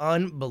is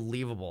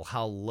unbelievable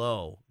how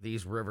low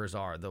these rivers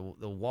are. The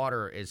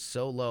water is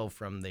so low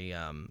from the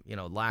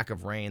lack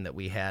of rain that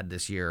we had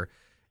this year.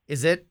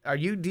 Are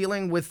you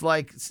dealing with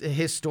like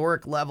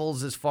historic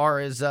levels as far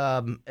as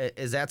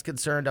that's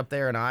concerned up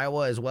there in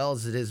Iowa as well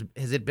as it is?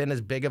 Has it been as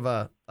big of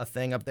a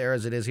thing up there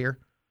as it is here?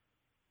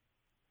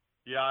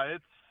 Yeah,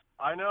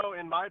 I know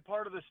in my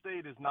part of the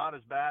state is not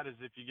as bad as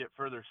if you get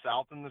further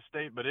south in the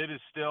state, but it is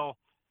still,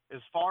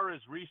 as far as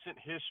recent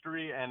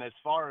history and as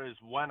far as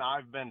when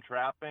I've been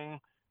trapping,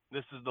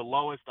 this is the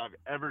lowest I've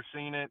ever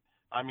seen it.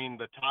 I mean,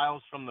 the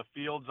tiles from the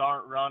fields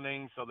aren't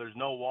running, so there's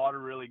no water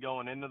really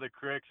going into the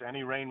creeks.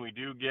 Any rain we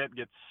do get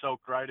gets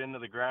soaked right into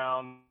the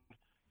ground,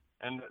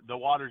 and the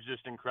water's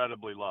just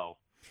incredibly low.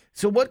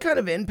 So what kind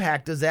of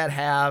impact does that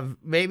have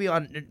maybe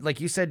on, like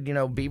you said,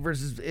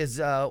 beavers is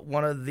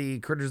one of the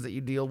critters that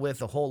you deal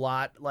with a whole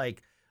lot.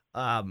 Like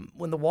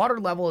when the water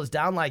level is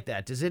down like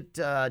that, does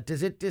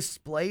it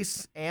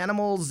displace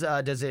animals?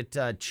 Does it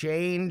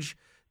change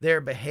their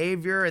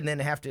behavior and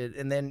then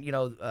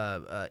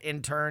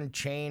in turn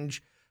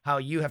change how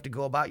you have to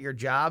go about your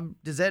job?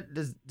 Does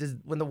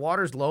when the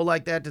water's low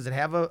like that, does it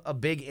have a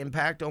big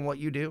impact on what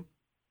you do?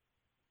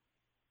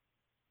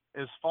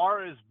 As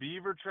far as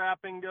beaver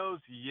trapping goes,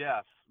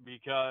 yes,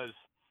 because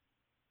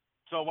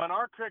so when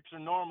our creeks are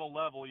normal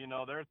level,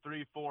 they're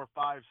 3, 4,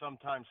 5,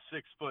 sometimes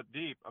 6 foot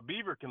deep. A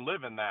beaver can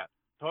live in that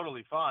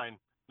totally fine,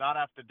 not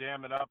have to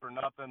dam it up or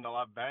nothing. They'll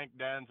have bank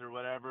dens or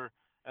whatever,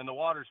 and the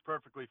water's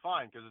perfectly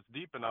fine because it's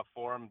deep enough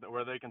for them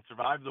where they can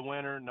survive the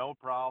winter, no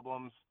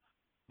problems.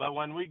 But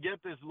when we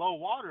get this low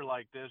water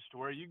like this to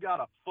where you got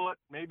a foot,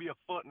 maybe a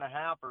foot and a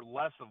half or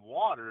less of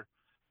water,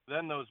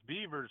 then those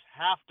beavers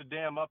have to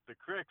dam up the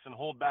creeks and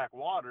hold back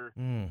water.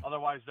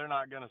 Otherwise, they're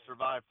not going to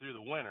survive through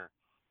the winter.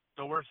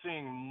 So we're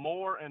seeing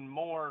more and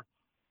more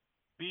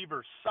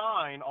beaver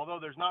sign, although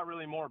there's not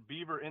really more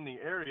beaver in the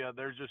area.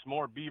 There's just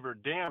more beaver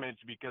damage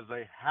because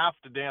they have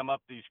to dam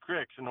up these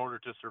creeks in order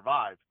to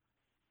survive.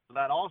 So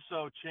that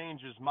also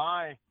changes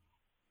my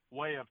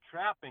way of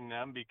trapping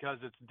them because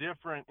it's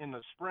different in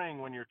the spring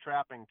when you're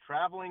trapping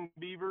traveling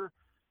beaver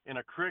in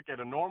a creek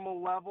at a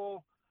normal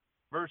level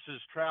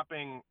versus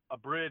trapping a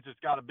bridge that's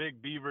got a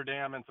big beaver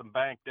dam and some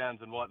bank dens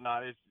and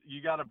whatnot.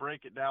 You got to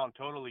break it down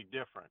totally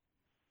different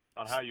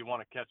on how you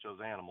want to catch those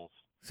animals.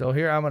 So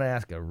here I'm going to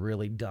ask a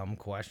really dumb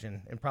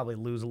question and probably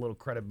lose a little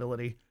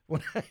credibility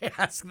when I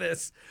ask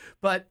this.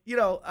 But,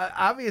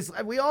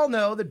 obviously we all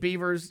know that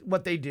beavers,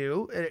 what they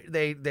do,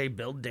 they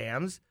build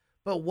dams.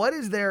 But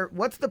what's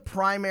the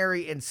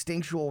primary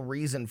instinctual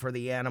reason for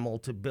the animal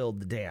to build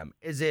the dam?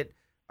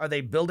 Are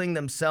they building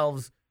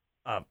themselves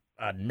a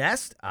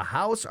nest, a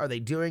house? Are they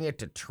doing it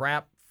to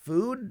trap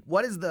food?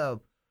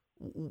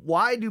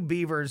 Why do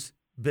beavers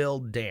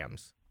build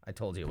dams? I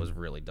told you it was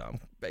really dumb.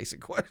 Basic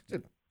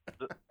question.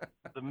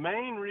 The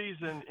main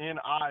reason in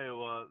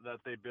Iowa that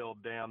they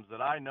build dams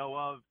that I know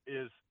of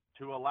is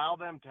to allow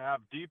them to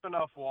have deep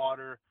enough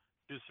water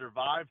to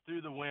survive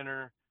through the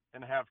winter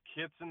and have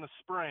kits in the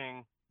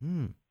spring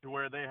to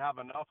where they have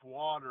enough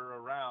water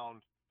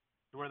around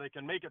to where they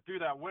can make it through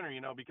that winter,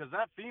 because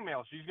that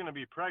female, she's going to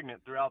be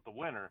pregnant throughout the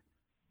winter.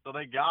 So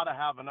they got to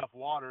have enough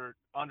water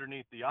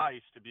underneath the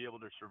ice to be able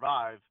to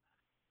survive.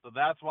 So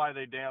that's why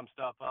they dam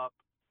stuff up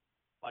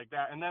like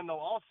that. And then they'll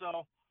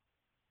also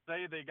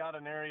say they got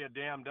an area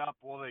dammed up.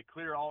 Well, they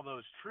clear all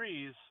those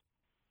trees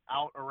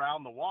out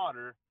around the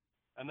water,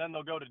 and then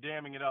they'll go to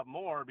damming it up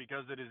more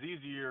because it is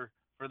easier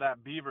for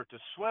that beaver to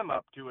swim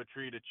up to a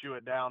tree to chew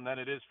it down than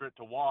it is for it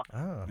to walk,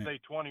 say,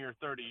 20 or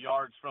 30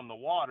 yards from the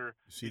water.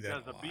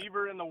 Because a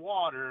beaver in the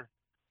water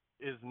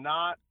is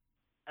not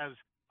as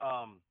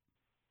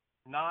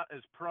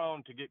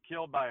prone to get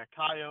killed by a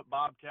coyote,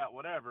 bobcat,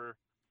 whatever,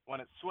 when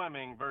it's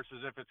swimming versus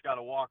if it's got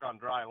to walk on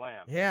dry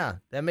land. Yeah,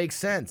 that makes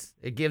sense.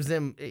 It gives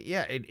them,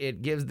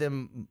 it gives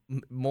them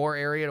more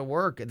area to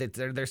work.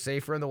 They're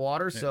safer in the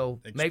water, so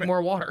make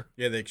more water.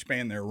 Yeah, they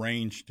expand their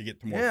range to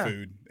get to more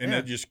food, and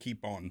they'll just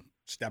keep on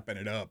stepping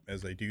it up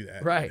as they do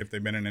that. Right. If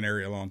they've been in an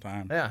area a long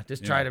time. Yeah,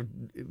 just try to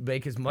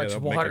make as much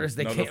water as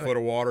they can. Another foot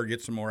of water,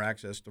 get some more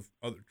access to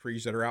other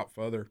trees that are out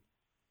further.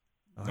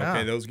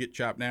 Okay, those get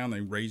chopped down, they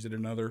raise it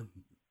another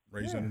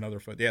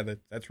foot. Yeah,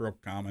 that's real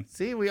common.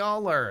 See, we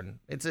all learn.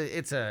 It's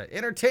a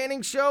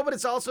entertaining show, but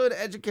it's also an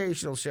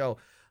educational show.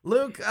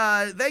 Luke,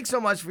 thanks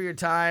so much for your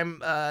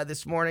time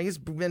this morning. It's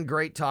been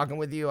great talking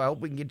with you. I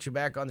hope we can get you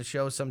back on the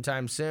show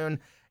sometime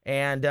soon.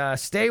 And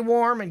stay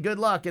warm and good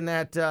luck in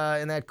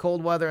that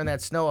cold weather and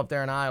that snow up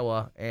there in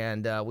Iowa.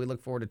 And we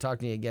look forward to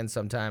talking to you again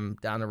sometime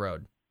down the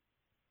road.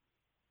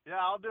 Yeah,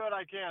 I'll do what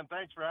I can.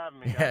 Thanks for having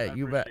me, guys. Yeah,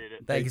 you bet.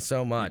 Thank you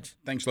so much.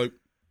 Thanks, Luke.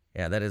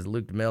 Yeah, that is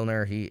Luke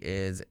Milner. He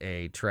is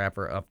a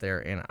trapper up there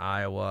in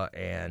Iowa.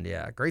 And,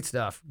 yeah, great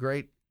stuff.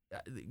 Great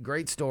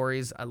great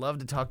stories. I love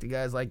to talk to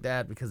guys like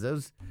that because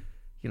those,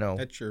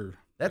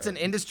 that's an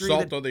industry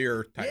salt of the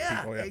earth type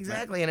people. Yeah,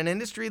 exactly. And an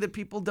industry that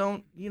people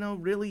don't,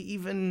 really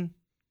even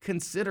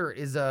consider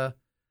is a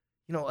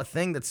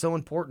thing that's so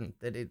important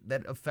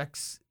that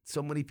affects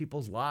so many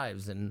people's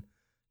lives and,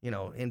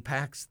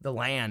 impacts the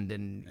land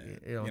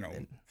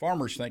and,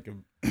 farmers think of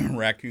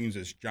raccoons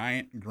as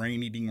giant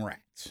grain-eating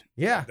rats.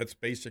 Yeah. That's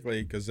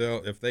basically because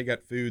if they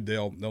got food,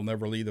 they'll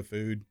never leave the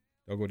food.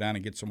 They'll go down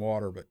and get some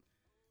water. But,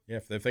 yeah,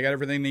 if they got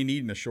everything they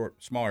need in a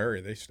small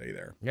area, they stay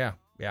there. Yeah,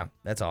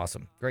 that's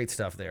awesome. Great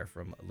stuff there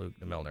from Luke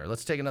DeMillner.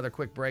 Let's take another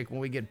quick break. When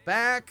we get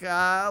back,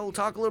 we'll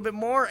talk a little bit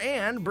more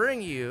and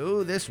bring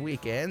you this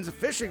weekend's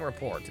fishing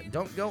report.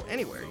 Don't go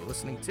anywhere. You're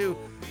listening to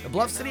the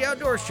Bluff City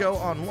Outdoor Show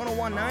on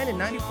 101.9 and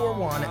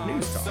 94.1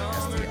 News Talk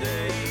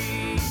STL.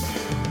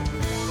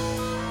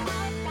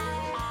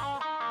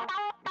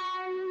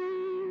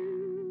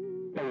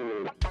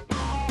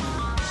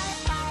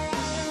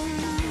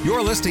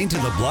 You're listening to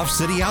the Bluff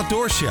City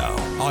Outdoor Show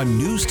on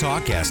News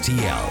Talk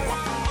STL.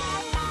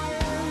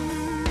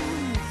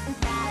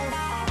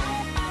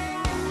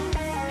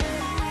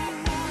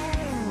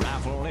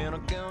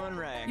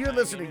 You're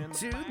listening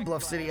to the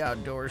Bluff City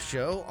Outdoor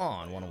Show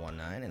on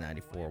 101.9 and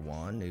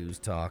 94.1 News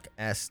Talk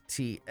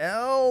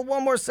STL.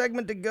 One more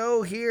segment to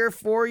go here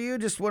for you.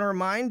 Just want to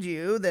remind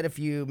you that if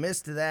you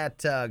missed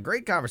that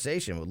great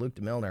conversation with Luke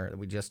DeMillner that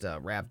we just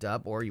wrapped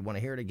up, or you want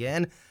to hear it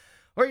again,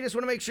 or you just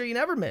want to make sure you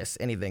never miss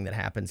anything that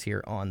happens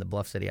here on the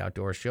Bluff City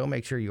Outdoor Show,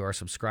 make sure you are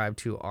subscribed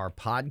to our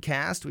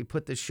podcast. We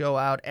put this show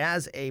out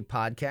as a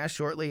podcast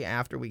shortly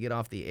after we get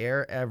off the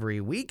air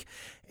every week.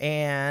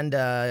 And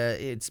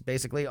it's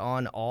basically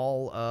on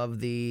all of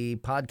the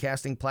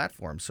podcasting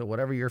platforms. So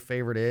whatever your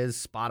favorite is,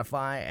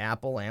 Spotify,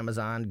 Apple,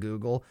 Amazon,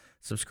 Google,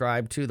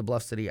 subscribe to the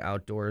Bluff City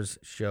Outdoors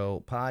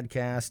Show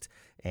podcast.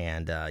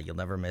 And you'll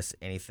never miss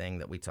anything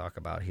that we talk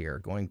about here.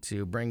 Going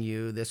to bring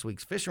you this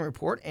week's fishing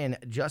report in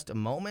just a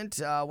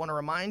moment. I want to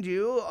remind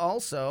you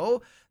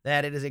also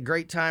that it is a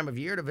great time of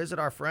year to visit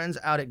our friends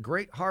out at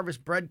Great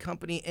Harvest Bread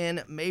Company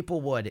in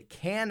Maplewood. It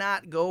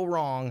cannot go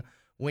wrong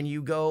when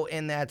you go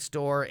in that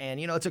store. And,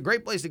 it's a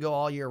great place to go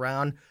all year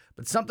round.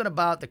 But something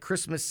about the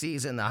Christmas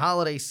season, the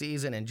holiday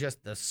season, and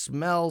just the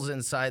smells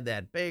inside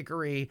that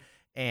bakery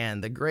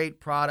and the great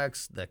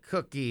products, the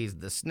cookies,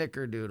 the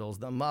snickerdoodles,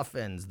 the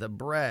muffins, the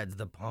breads,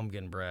 the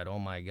pumpkin bread. Oh,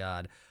 my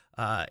God.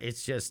 It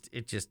just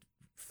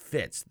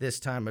fits this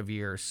time of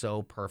year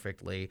so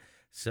perfectly.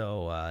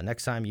 So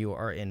next time you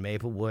are in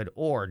Maplewood,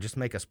 or just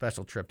make a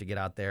special trip to get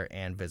out there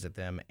and visit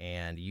them,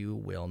 and you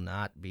will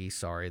not be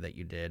sorry that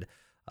you did.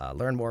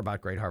 Learn more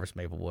about Great Harvest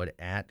Maplewood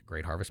at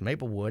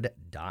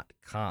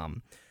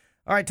greatharvestmaplewood.com.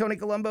 All right, Tony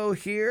Colombo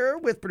here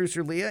with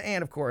producer Leah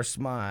and, of course,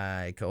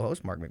 my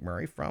co-host Mark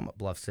McMurray from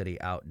Bluff City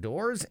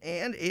Outdoors.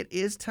 And it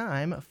is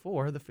time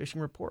for the fishing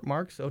report,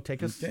 Mark. So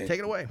take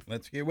it away.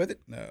 Let's get with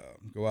it.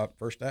 Go out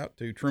first out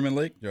to Truman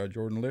Lake.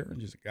 Jordan Lear,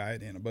 just a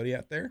guide and a buddy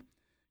out there.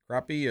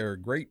 Crappie are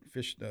great.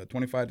 Fish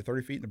 25 to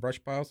 30 feet in the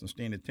brush piles and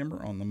standing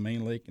timber on the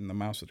main lake and the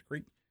mouth of the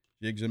creek.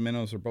 Jigs and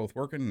minnows are both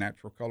working.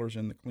 Natural colors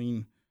in the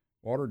clean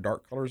water,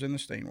 dark colors in the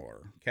stained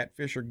water.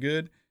 Catfish are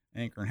good.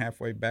 Anchoring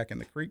halfway back in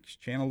the creeks,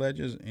 channel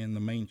edges in the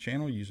main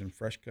channel using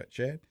fresh cut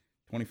shad,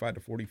 25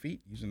 to 40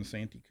 feet using the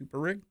Santee Cooper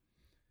rig.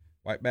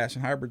 White bass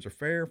and hybrids are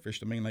fair.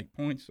 Fish the main lake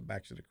points, the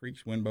backs of the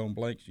creeks, windbone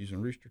blanks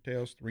using rooster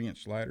tails,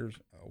 3-inch sliders,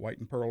 white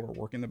and pearl are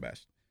working the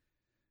best.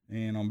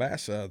 And on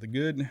bass, the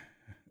good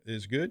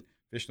is good.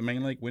 Fish the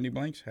main lake, windy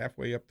blanks,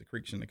 halfway up the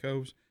creeks and the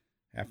coves.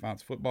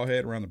 Half-ounce football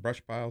head around the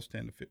brush piles,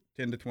 10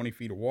 to 20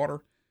 feet of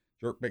water.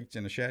 Jerk baits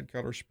in the shad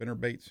color, spinner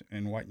baits,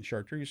 and white and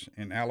chartreuse.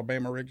 And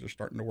Alabama rigs are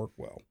starting to work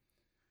well.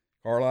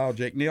 Carlisle,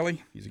 Jake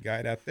Neely, he's a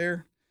guide out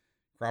there.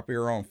 Crappie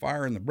are on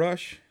fire in the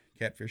brush.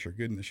 Catfish are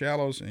good in the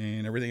shallows,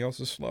 and everything else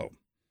is slow.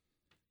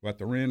 Got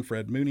the Wren,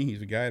 Fred Mooney,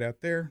 he's a guide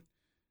out there.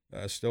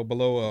 Still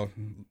below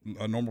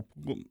a normal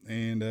pool,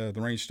 and the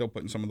rain's still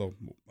putting some of the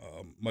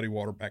muddy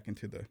water back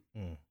into the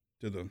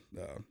to the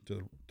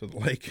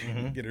lake.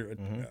 Mm-hmm. Get it.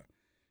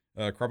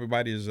 Crappie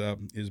bite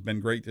has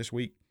been great this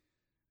week,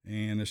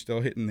 and they're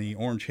still hitting the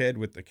orange head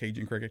with the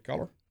Cajun cricket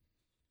color.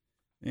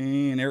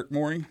 And Eric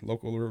Mooring,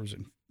 local rivers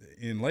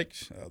in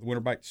lakes. The winter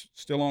bite's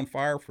still on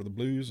fire for the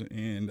blues,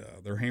 and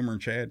they're hammering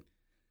shad.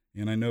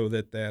 And I know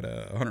that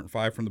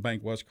 105 from the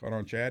bank was caught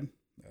on shad.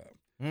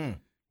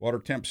 Water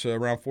temps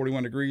around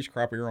 41 degrees.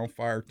 Crappie are on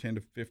fire, 10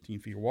 to 15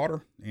 feet of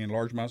water, and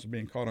largemouths are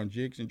being caught on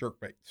jigs and jerk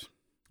baits.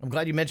 I'm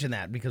glad you mentioned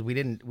that because we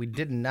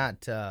did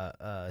not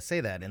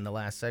say that in the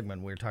last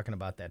segment. We were talking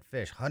about that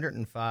fish,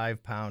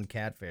 105-pound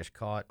catfish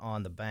caught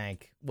on the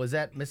bank. Was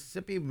that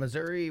Mississippi,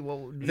 Missouri?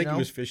 Well, I think he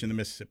was fishing the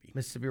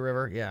Mississippi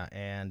River, yeah,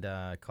 and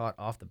caught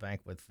off the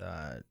bank with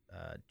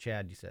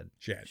Chad. You said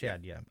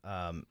Chad, yeah,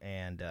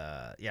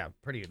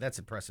 pretty. That's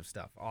impressive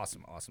stuff.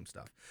 Awesome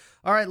stuff.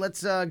 All right,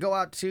 let's go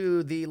out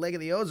to the Lake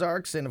of the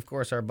Ozarks, and of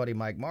course our buddy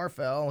Mike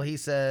Marfell. He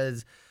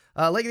says.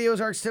 Lake of the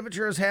Ozarks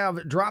temperatures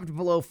have dropped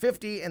below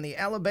 50, and the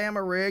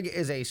Alabama rig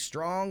is a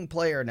strong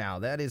player now.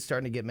 That is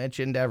starting to get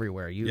mentioned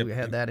everywhere. You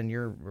had that in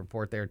your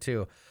report there,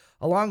 too.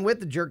 Along with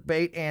the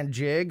jerkbait and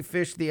jig,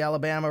 fish the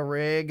Alabama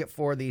rig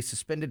for the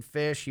suspended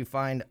fish you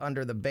find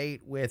under the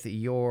bait with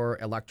your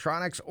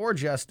electronics, or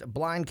just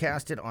blind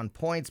cast it on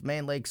points,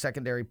 main lake,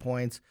 secondary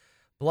points,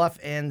 bluff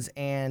ends,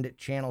 and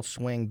channel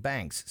swing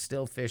banks.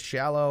 Still fish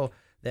shallow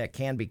that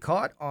can be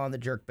caught on the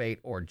jerkbait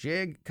or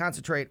jig.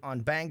 Concentrate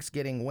on banks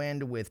getting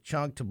wind with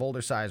chunk to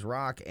boulder-sized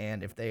rock,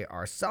 and if they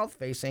are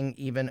south-facing,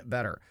 even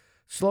better.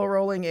 Slow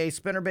rolling a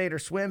spinnerbait or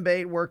swim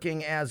bait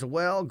working as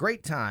well.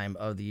 Great time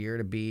of the year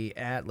to be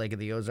at Lake of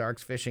the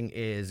Ozarks. Fishing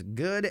is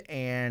good,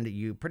 and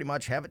you pretty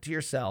much have it to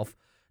yourself.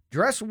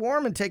 Dress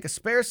warm and take a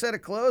spare set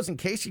of clothes in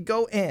case you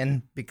go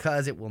in,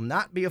 because it will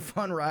not be a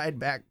fun ride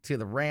back to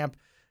the ramp,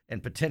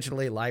 and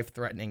potentially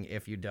life-threatening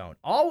if you don't.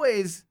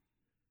 Always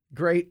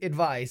great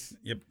advice.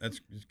 Yep,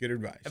 that's good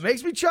advice. It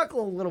makes me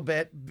chuckle a little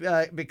bit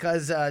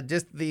because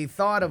just the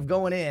thought of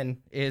going in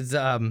is,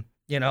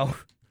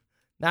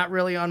 not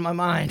really on my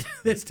mind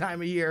this time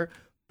of year.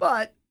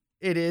 But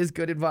it is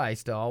good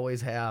advice to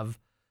always have,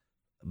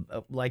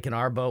 like in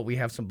our boat, we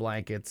have some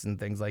blankets and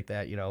things like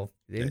that,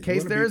 in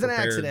case there is an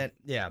accident.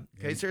 Yeah,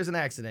 in case there's an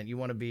accident, you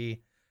want to be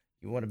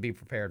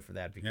prepared for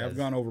that. Because I've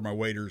gone over my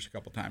waders a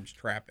couple times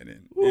trapping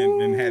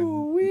and had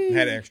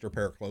an extra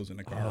pair of clothes in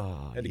the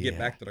car. Had to get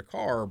back to the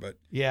car, but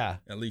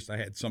at least I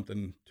had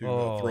something to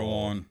throw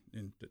on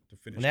and to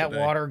finish. And that the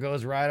day. water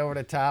goes right over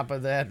the top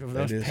of that. Of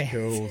those it is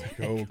pants.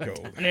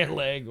 cold. On your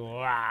leg,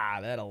 wow,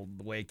 that'll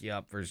wake you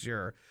up for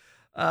sure.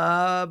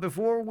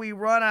 Before we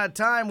run out of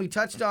time, we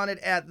touched on it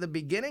at the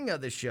beginning of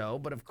the show,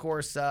 but of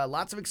course,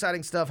 lots of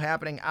exciting stuff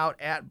happening out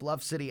at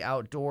Bluff City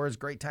Outdoors.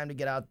 Great time to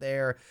get out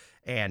there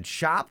and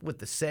shop with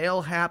the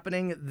sale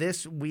happening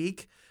this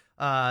week.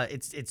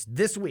 It's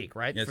this week,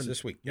 right? Yeah, it's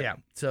this week. Yep. Yeah.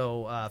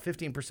 So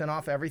 15%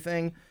 off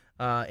everything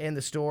in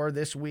the store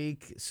this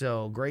week.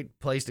 So great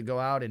place to go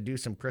out and do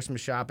some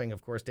Christmas shopping.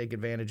 Of course, take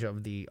advantage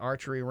of the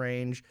archery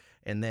range.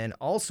 And then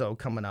also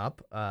coming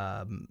up,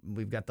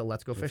 we've got the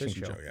Let's Go Fishing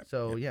Show.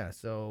 Yeah.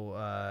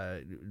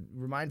 So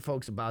remind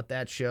folks about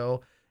that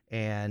show,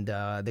 and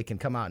they can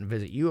come out and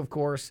visit you, of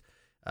course.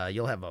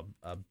 You'll have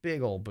a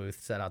big old booth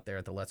set out there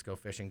at the Let's Go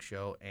Fishing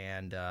Show,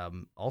 and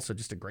also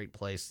just a great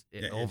place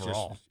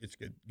overall. It's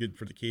good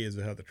for the kids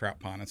to have the trout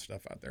pond and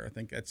stuff out there. I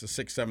think that's the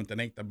 6th, 7th, and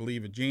 8th, I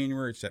believe, of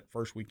January. It's that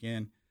first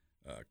weekend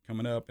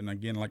coming up. And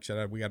again, like I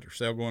said, we got our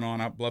sale going on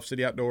out Bluff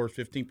City Outdoors,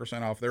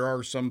 15% off. There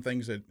are some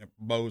things that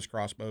bows,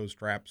 crossbows,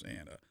 traps,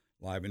 and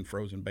live and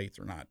frozen baits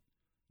are not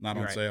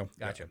on sale.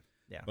 Gotcha.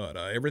 Yeah. But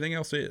everything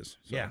else is.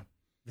 So. Yeah.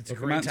 It's a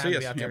Come out great and time see to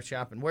be us. out there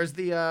shopping. Where's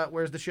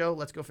the show?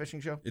 Let's Go Fishing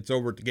Show? It's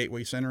over at the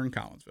Gateway Center in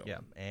Collinsville. Yeah,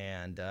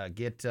 and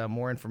get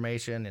more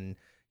information. And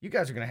you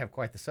guys are going to have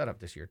quite the setup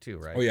this year too,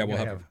 right? Oh yeah, we'll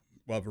have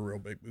a real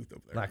big booth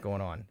over there. A lot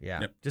going on.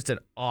 Yeah, Yep. Just an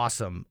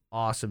awesome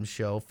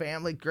show.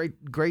 Family, great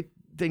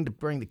thing to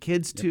bring the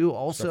kids to.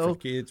 Also, stuff for the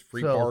kids,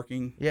 free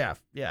parking. Yeah.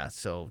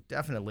 So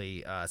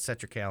definitely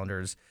set your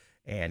calendars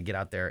and get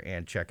out there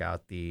and check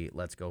out the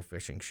Let's Go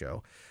Fishing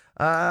Show.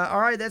 All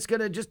right, that's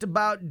going to just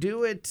about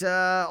do it.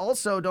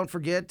 Also, don't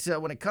forget,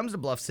 when it comes to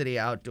Bluff City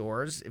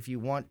Outdoors, if you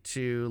want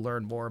to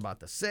learn more about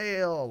the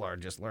sale or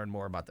just learn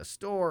more about the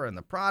store and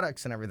the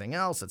products and everything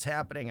else that's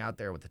happening out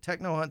there with the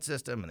Techno Hunt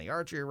system and the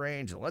archery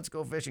range and the Let's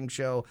Go Fishing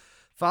Show,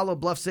 follow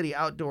Bluff City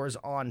Outdoors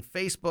on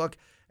Facebook,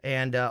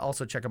 and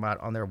also check them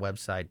out on their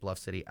website,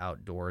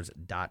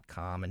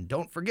 bluffcityoutdoors.com. And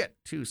don't forget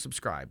to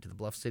subscribe to the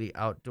Bluff City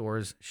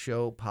Outdoors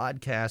Show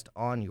podcast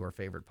on your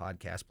favorite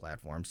podcast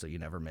platform so you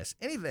never miss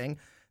anything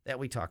that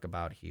we talk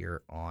about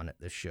here on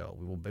the show.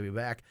 We will be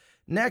back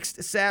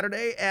next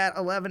Saturday at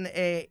 11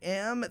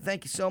 a.m.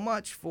 Thank you so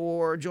much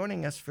for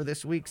joining us for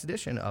this week's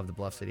edition of the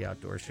Bluff City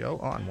Outdoors Show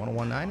on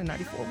 101.9 and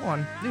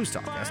 94.1 News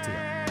Talk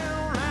STL.